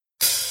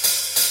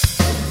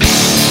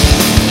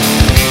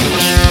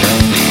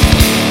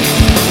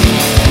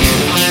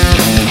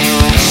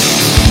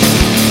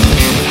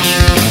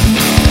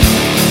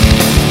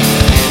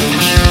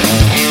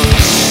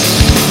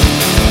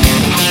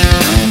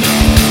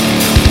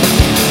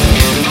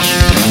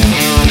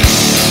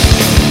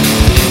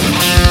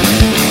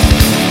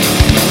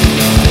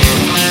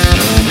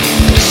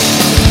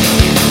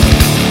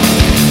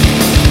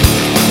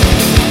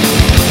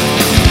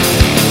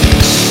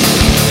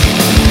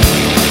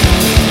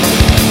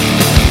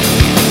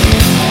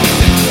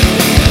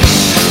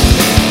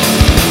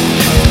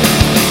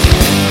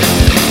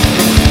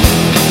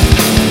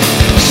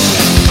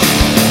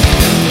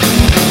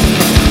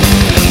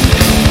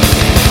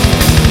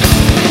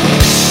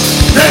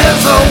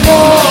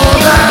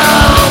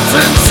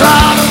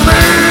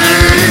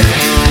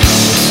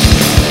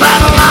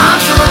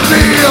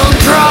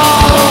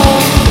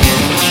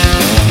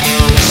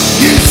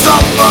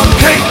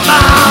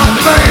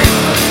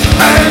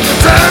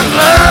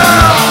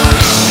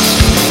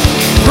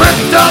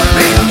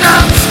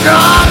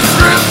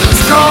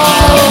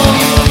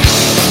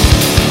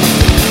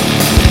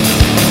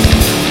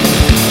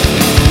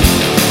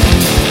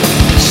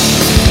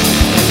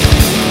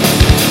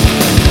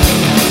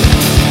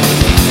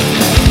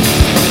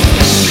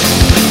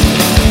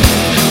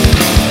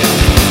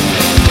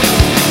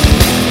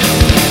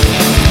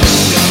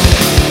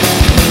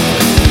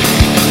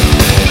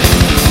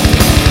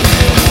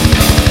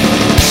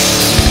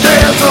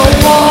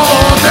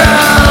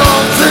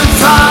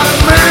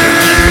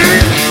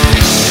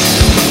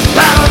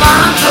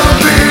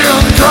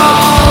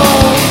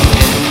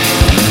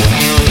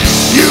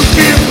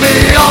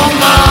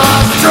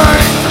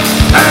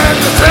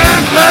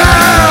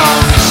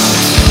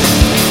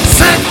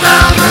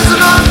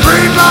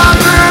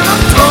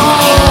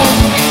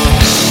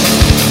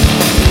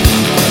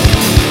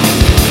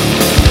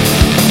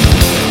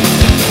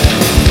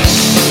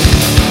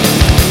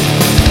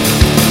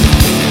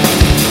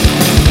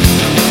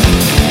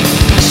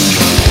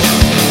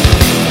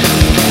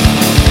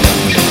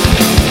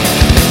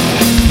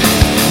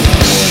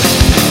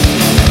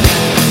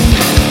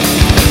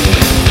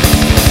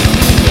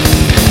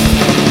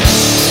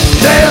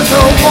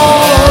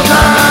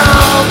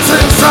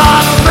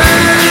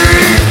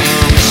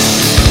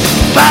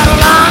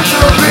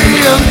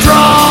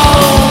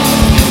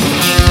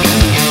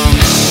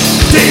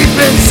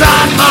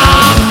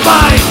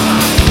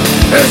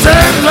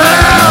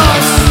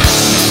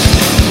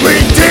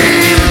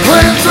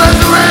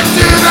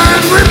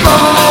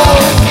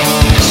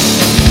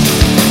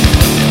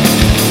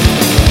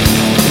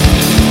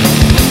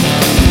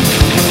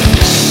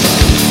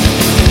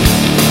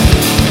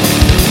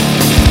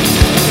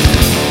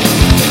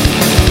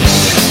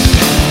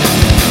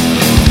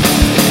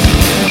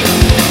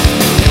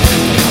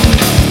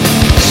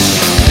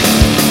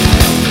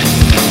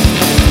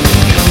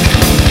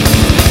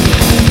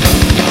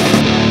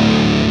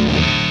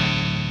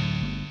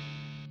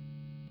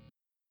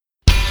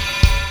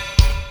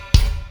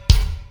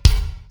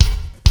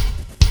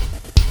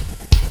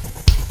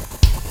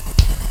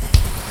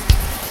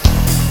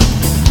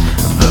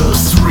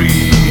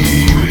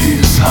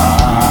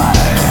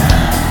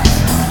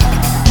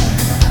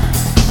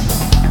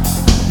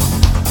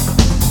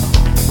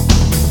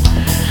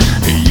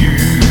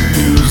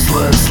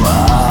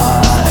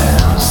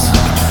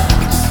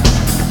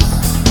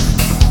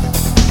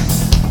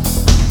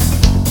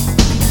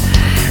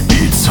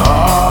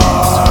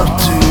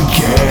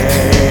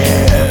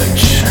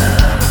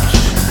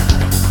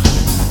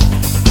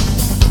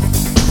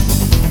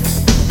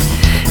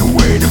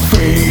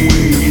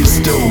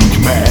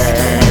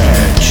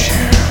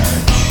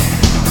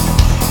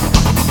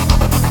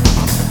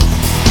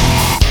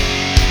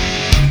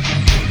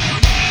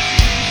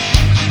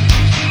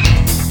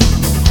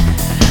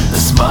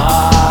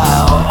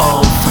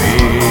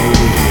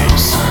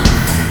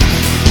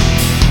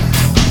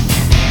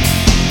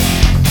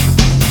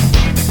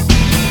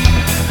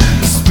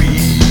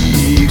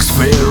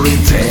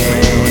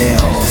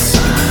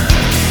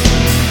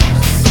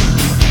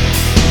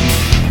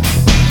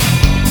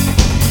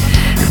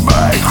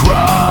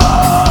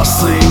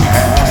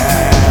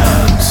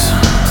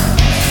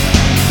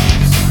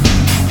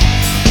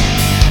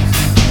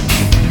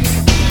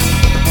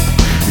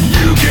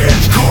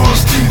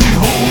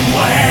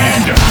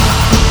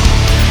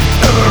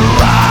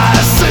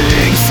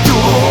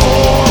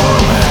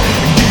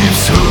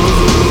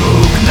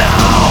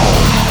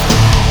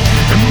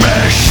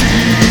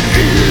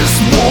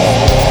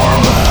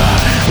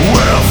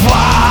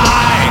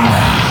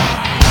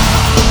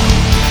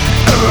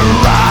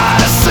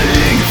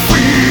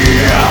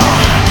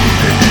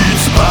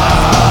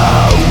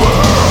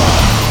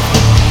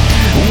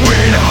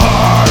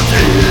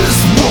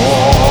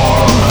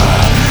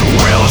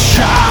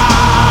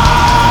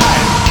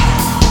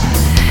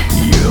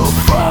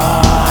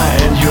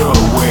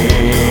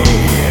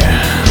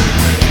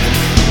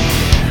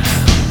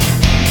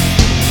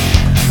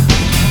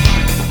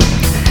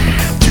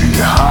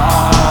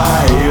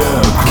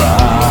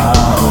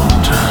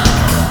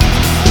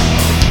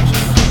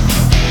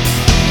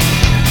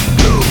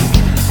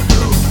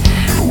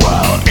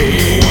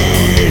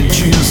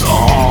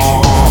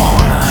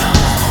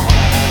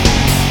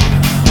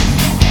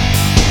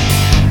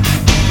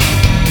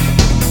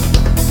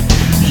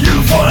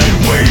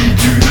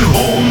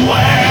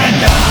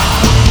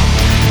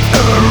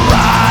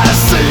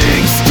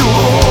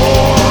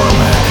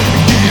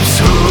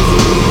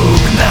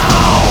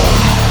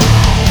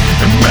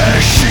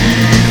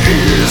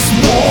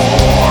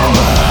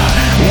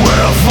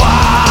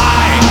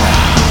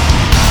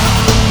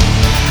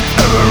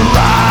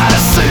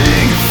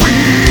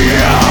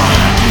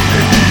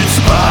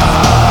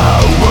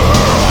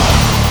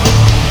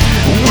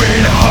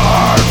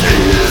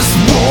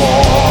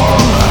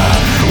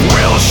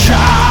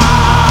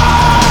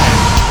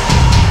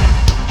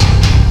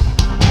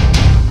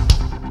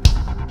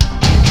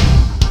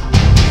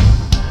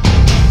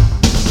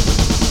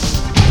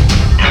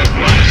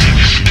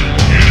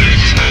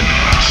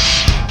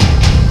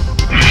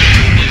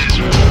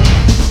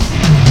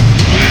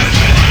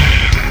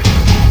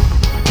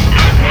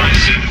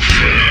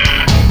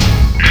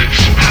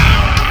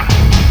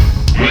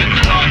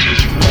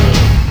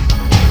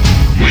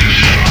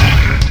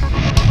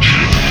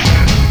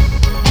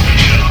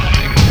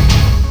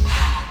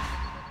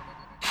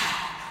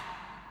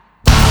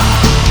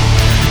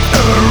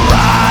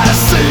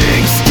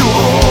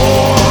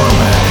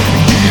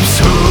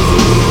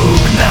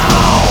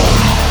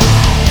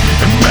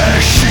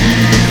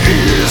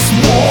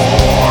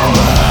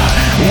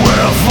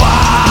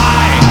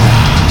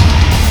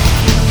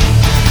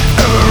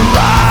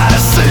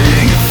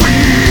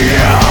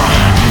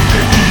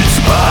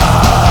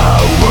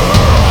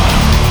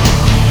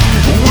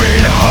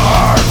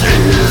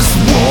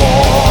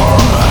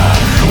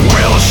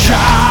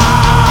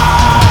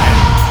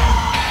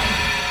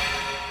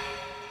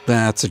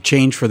 That's a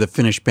change for the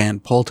Finnish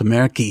band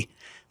Poltamerkki.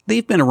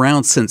 They've been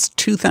around since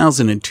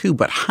 2002,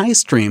 but High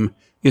Stream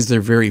is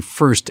their very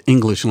first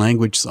English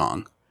language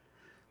song.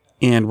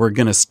 And we're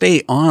going to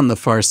stay on the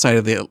far side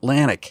of the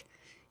Atlantic.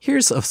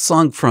 Here's a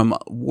song from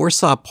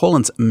Warsaw,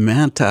 Poland's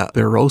Manta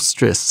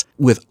Berostris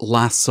with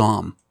La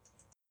Somme.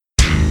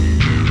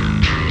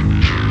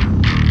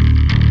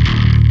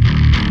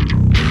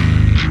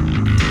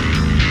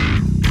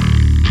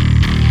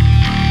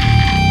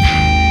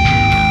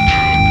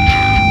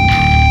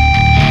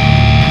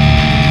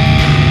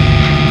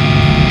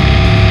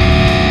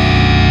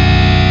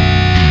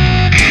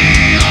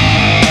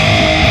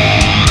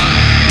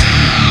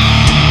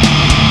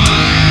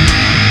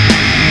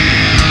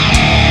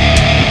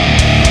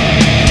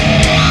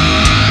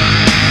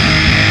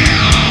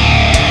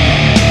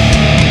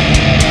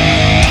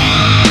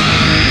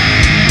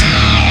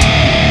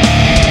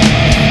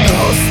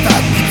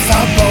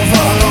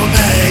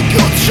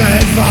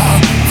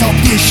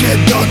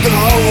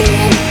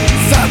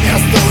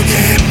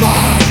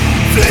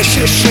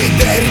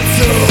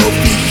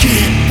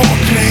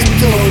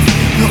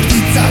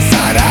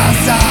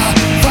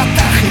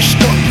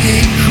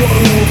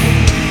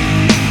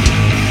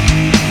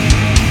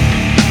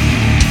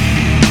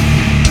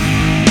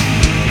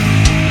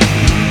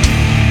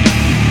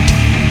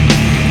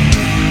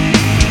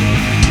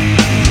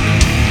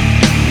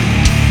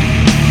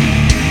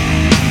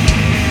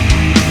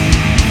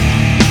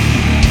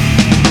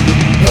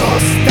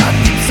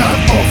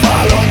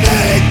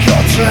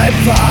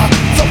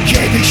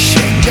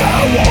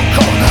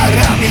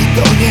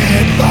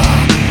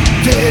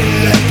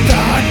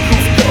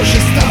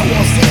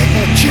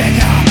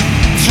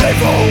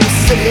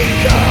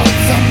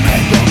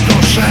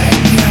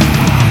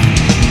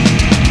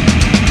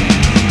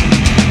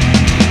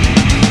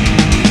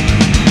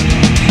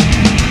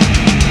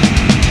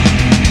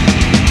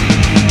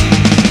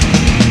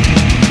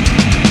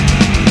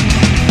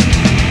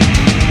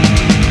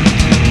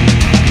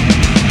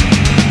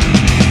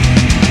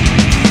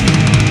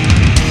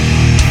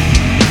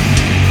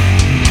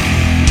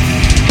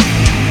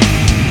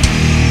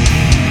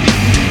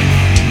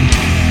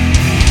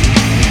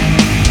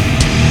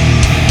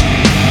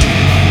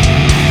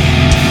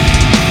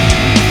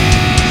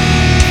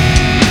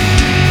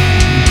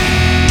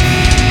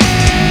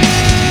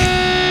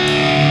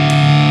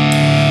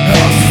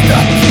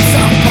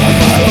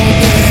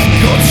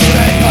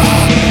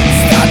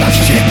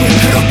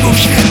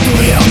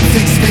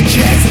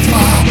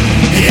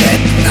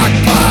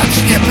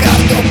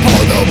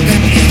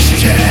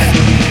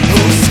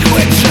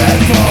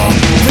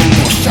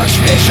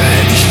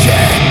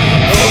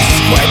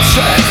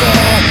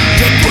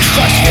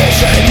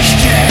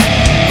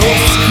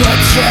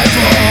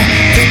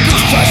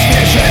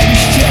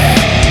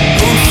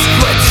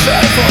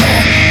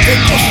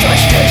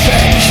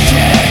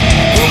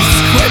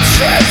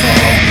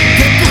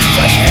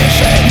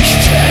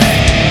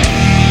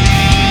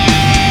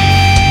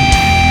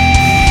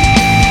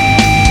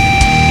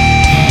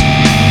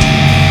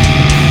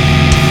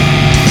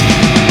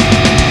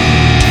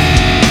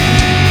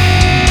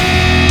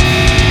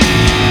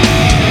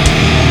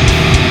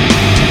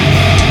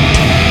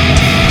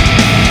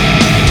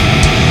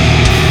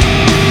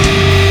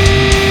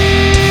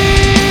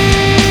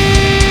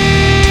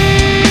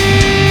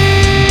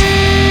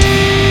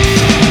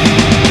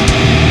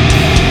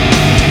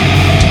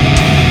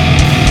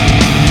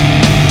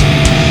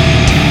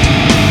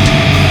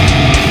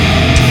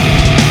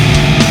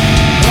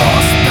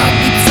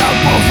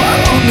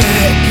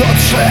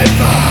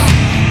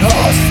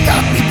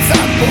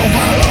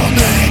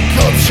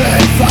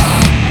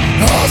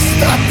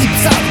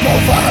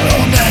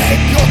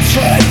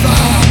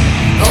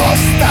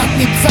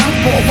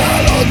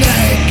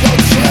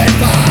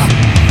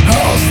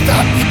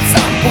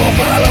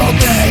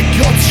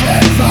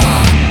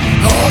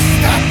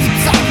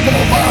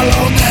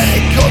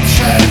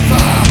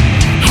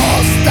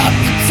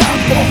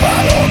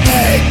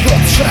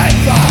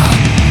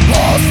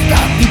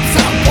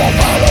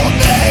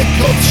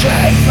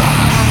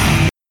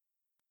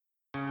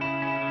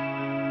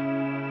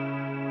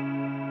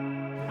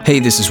 Hey,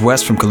 this is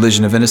Wes from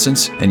Collision of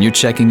Innocence, and you're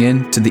checking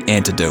in to The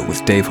Antidote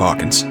with Dave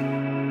Hawkins.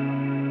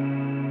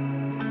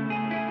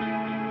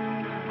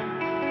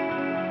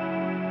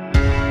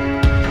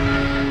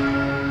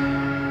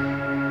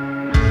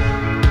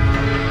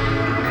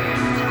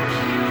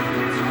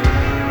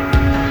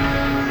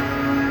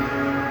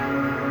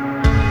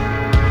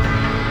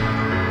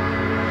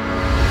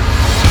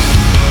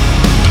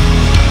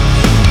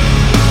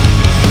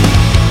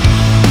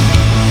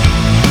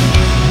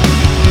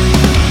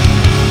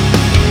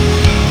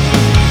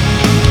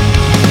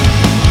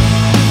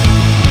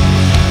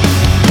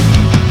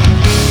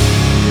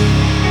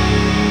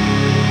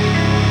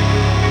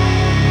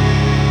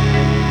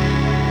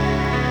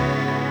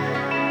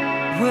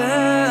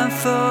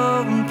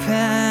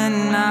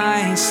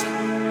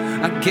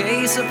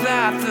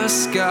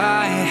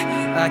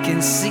 I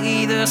can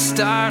see the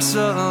stars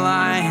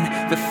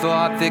align. The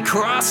thought that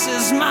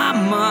crosses my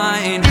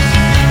mind,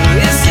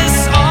 is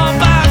this all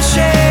by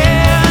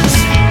chance?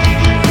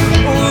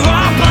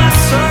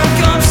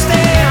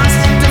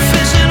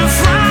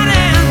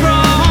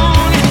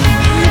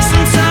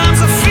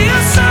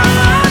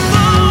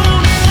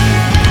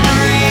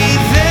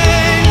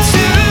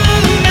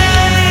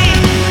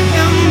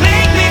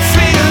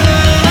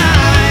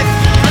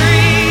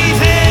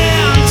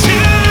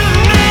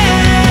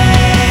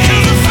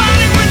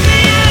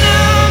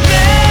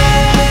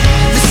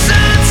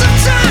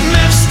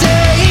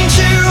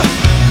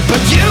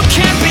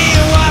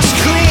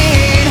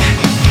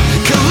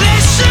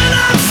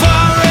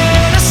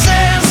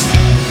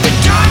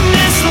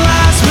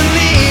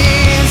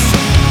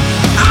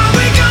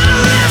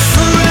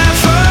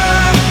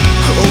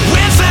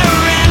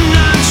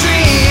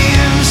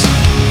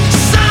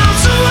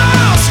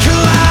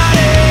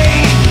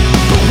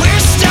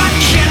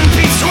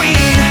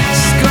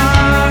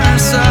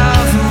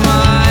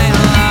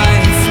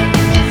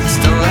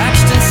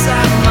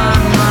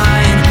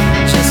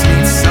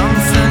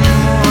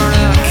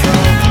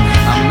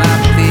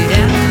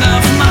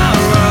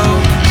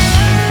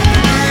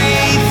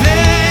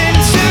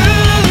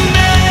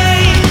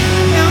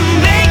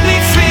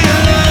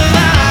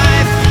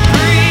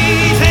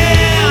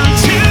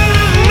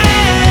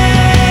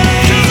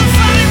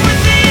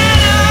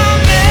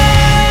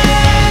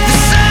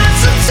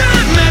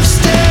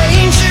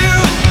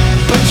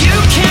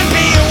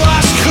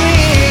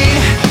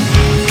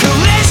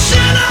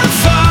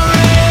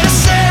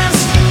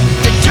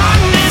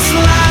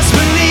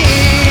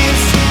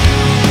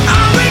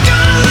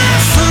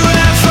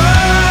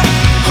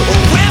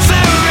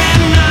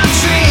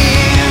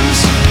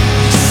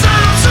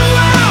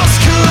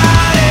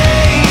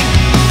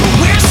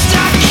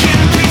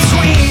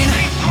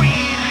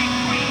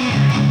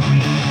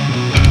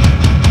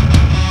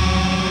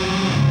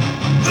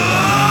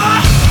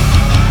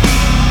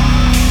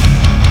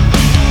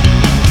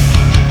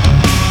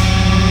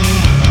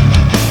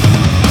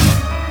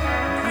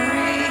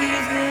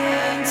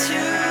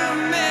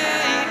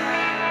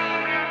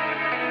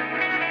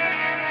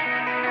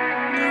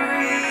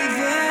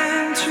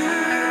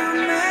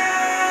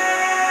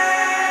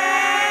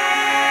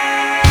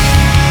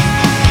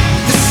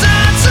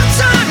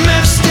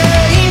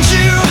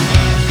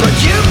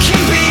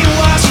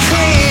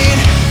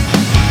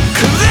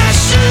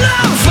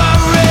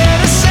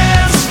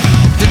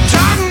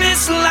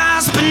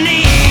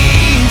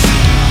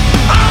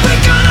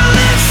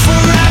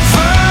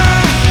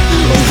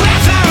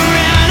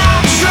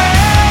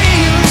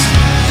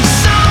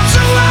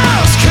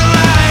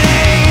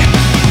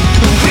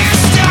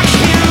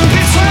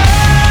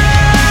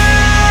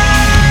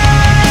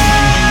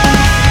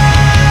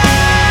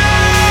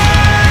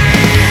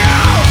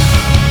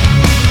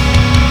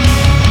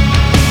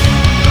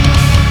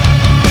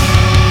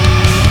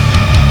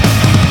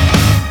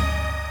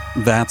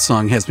 That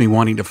song has me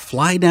wanting to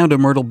fly down to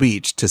Myrtle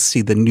Beach to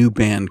see the new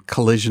band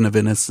Collision of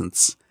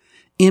Innocence.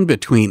 In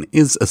Between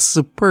is a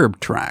superb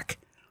track.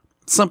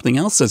 Something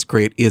else that's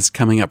great is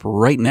coming up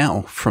right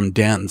now from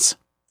Dens.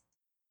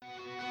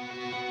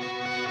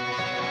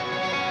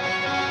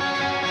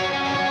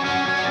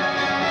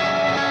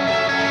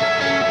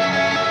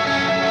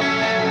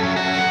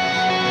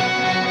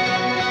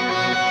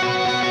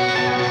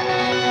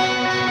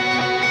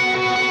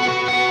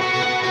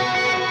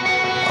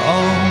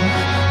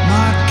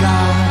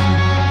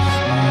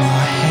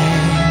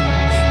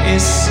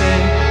 Is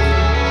sick,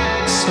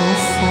 so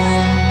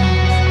full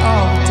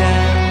of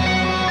doubt.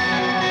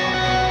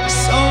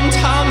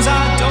 Sometimes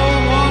I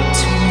don't want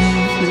to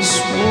leave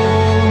this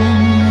world.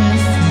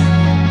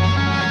 Within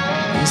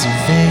is a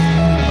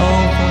veil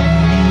over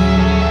me,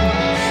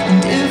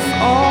 and if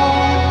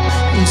all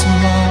is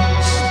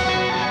lost,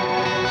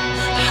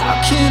 how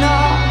can I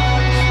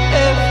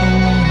ever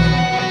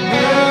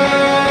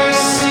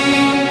mercy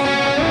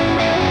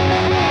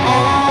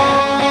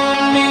on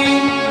me?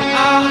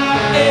 I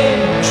am.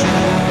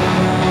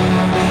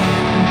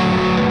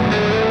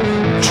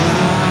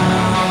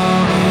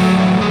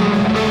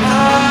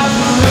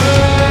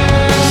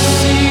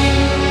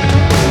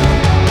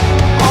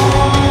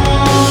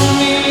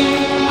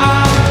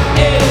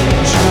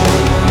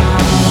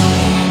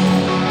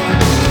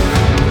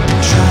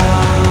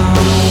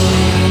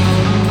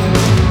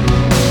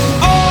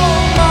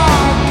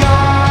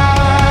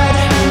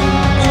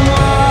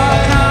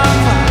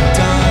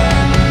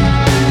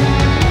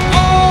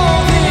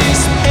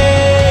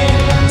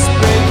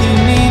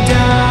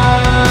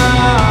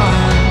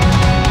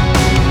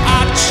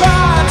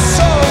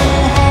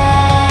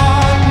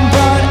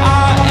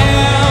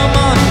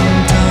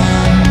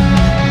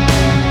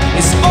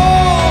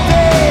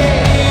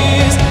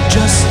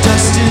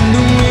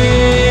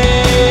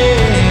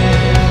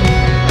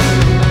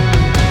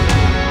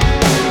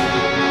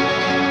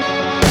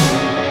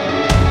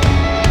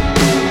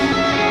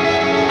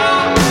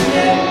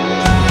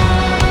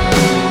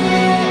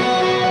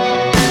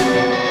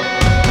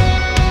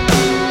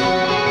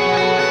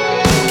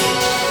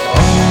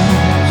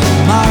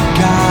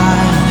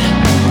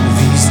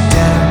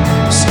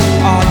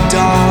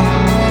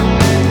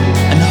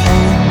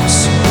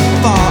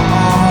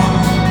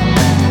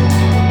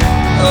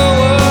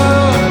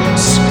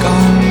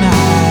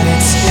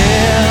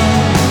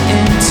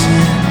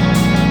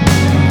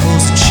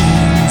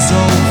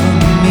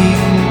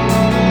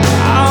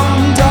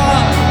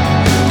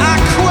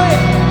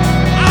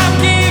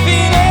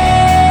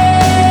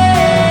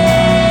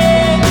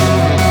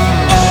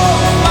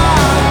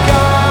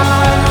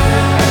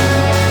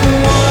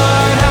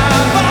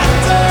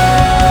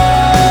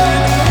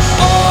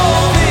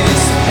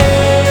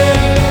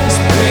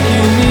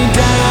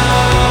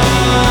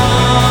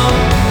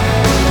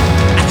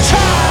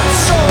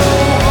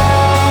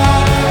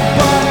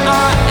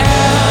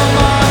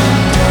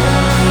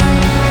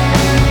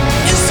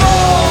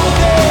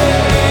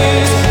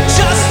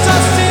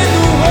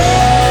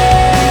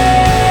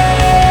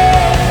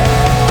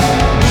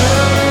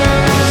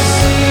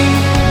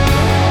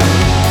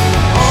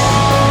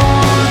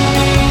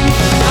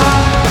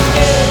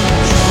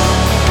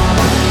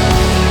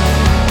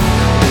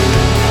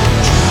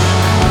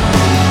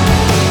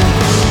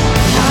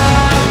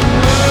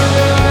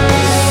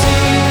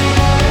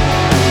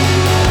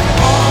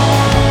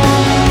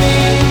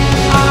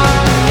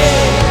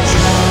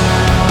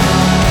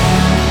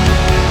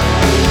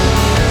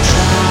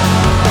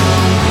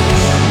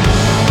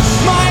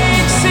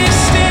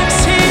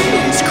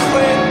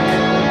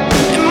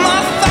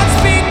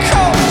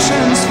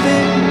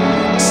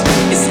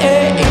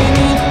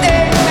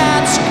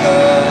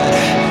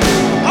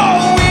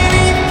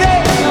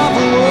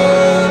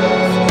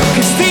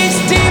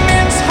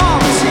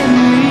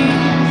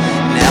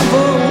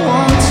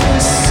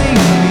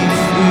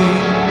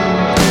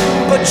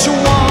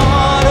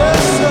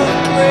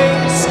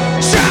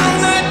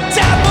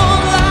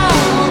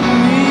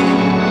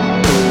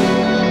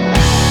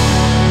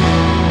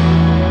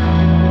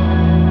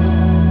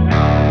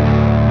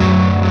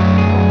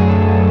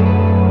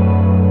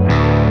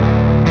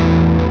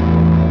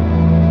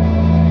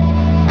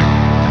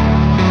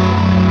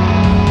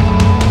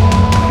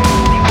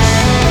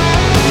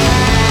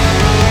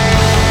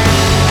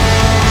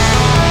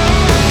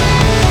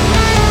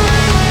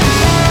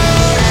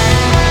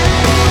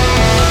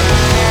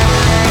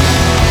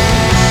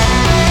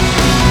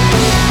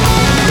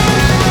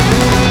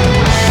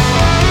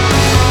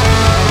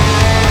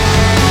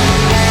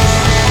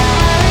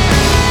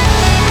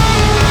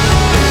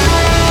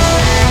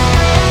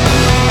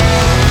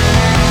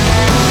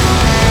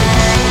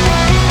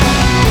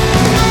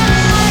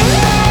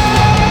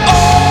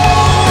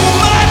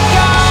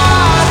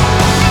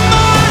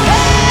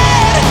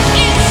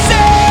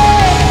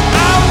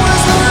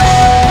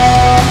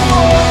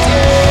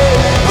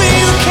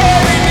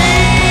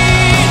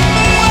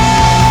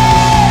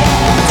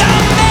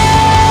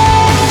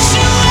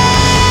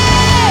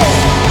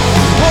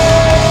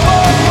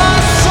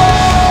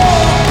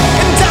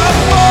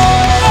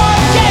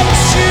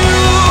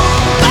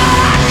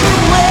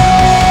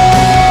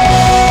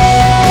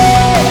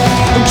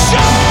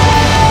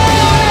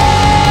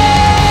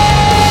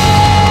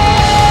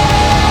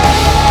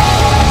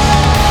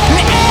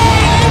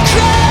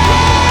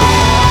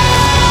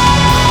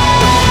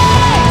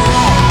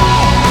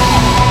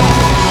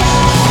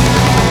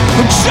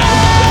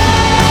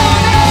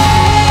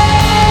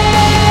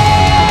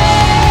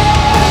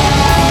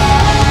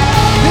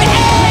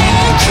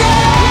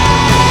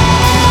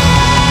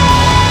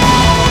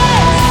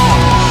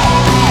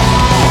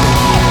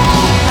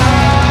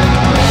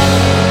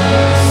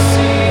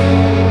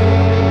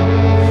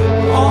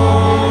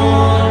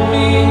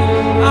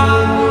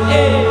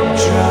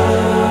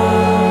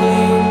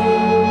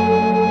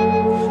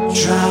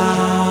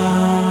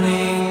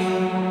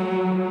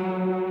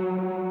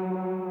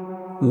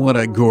 What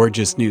a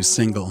gorgeous new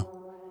single.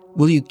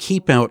 Will You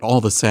Keep Out All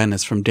the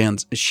Sadness from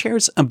Dan's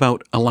shares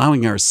about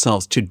allowing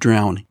ourselves to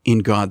drown in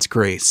God's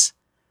grace.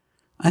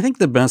 I think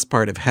the best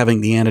part of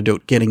having the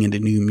Antidote getting into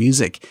new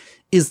music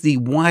is the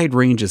wide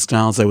range of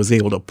styles I was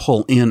able to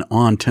pull in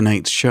on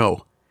tonight's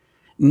show.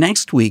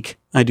 Next week,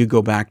 I do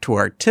go back to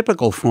our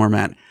typical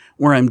format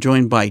where I'm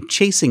joined by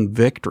Chasing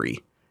Victory.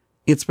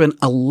 It's been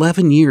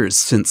 11 years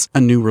since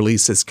a new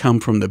release has come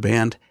from the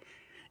band,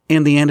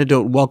 and the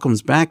Antidote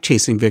welcomes back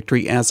Chasing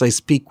Victory as I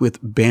speak with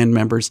band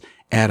members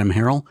Adam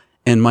Harrell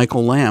and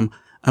Michael Lamb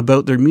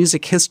about their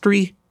music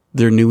history,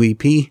 their new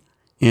EP,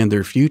 and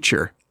their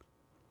future.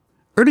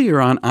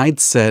 Earlier on, I'd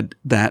said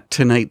that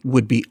tonight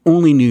would be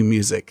only new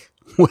music.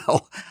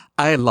 Well,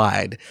 I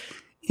lied.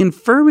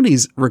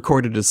 Infirmities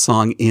recorded a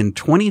song in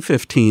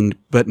 2015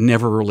 but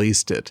never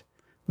released it.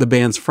 The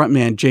band's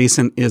frontman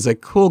Jason is a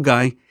cool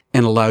guy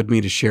and allowed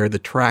me to share the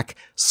track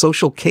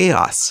Social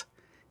Chaos.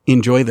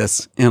 Enjoy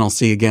this, and I'll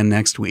see you again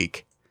next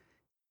week.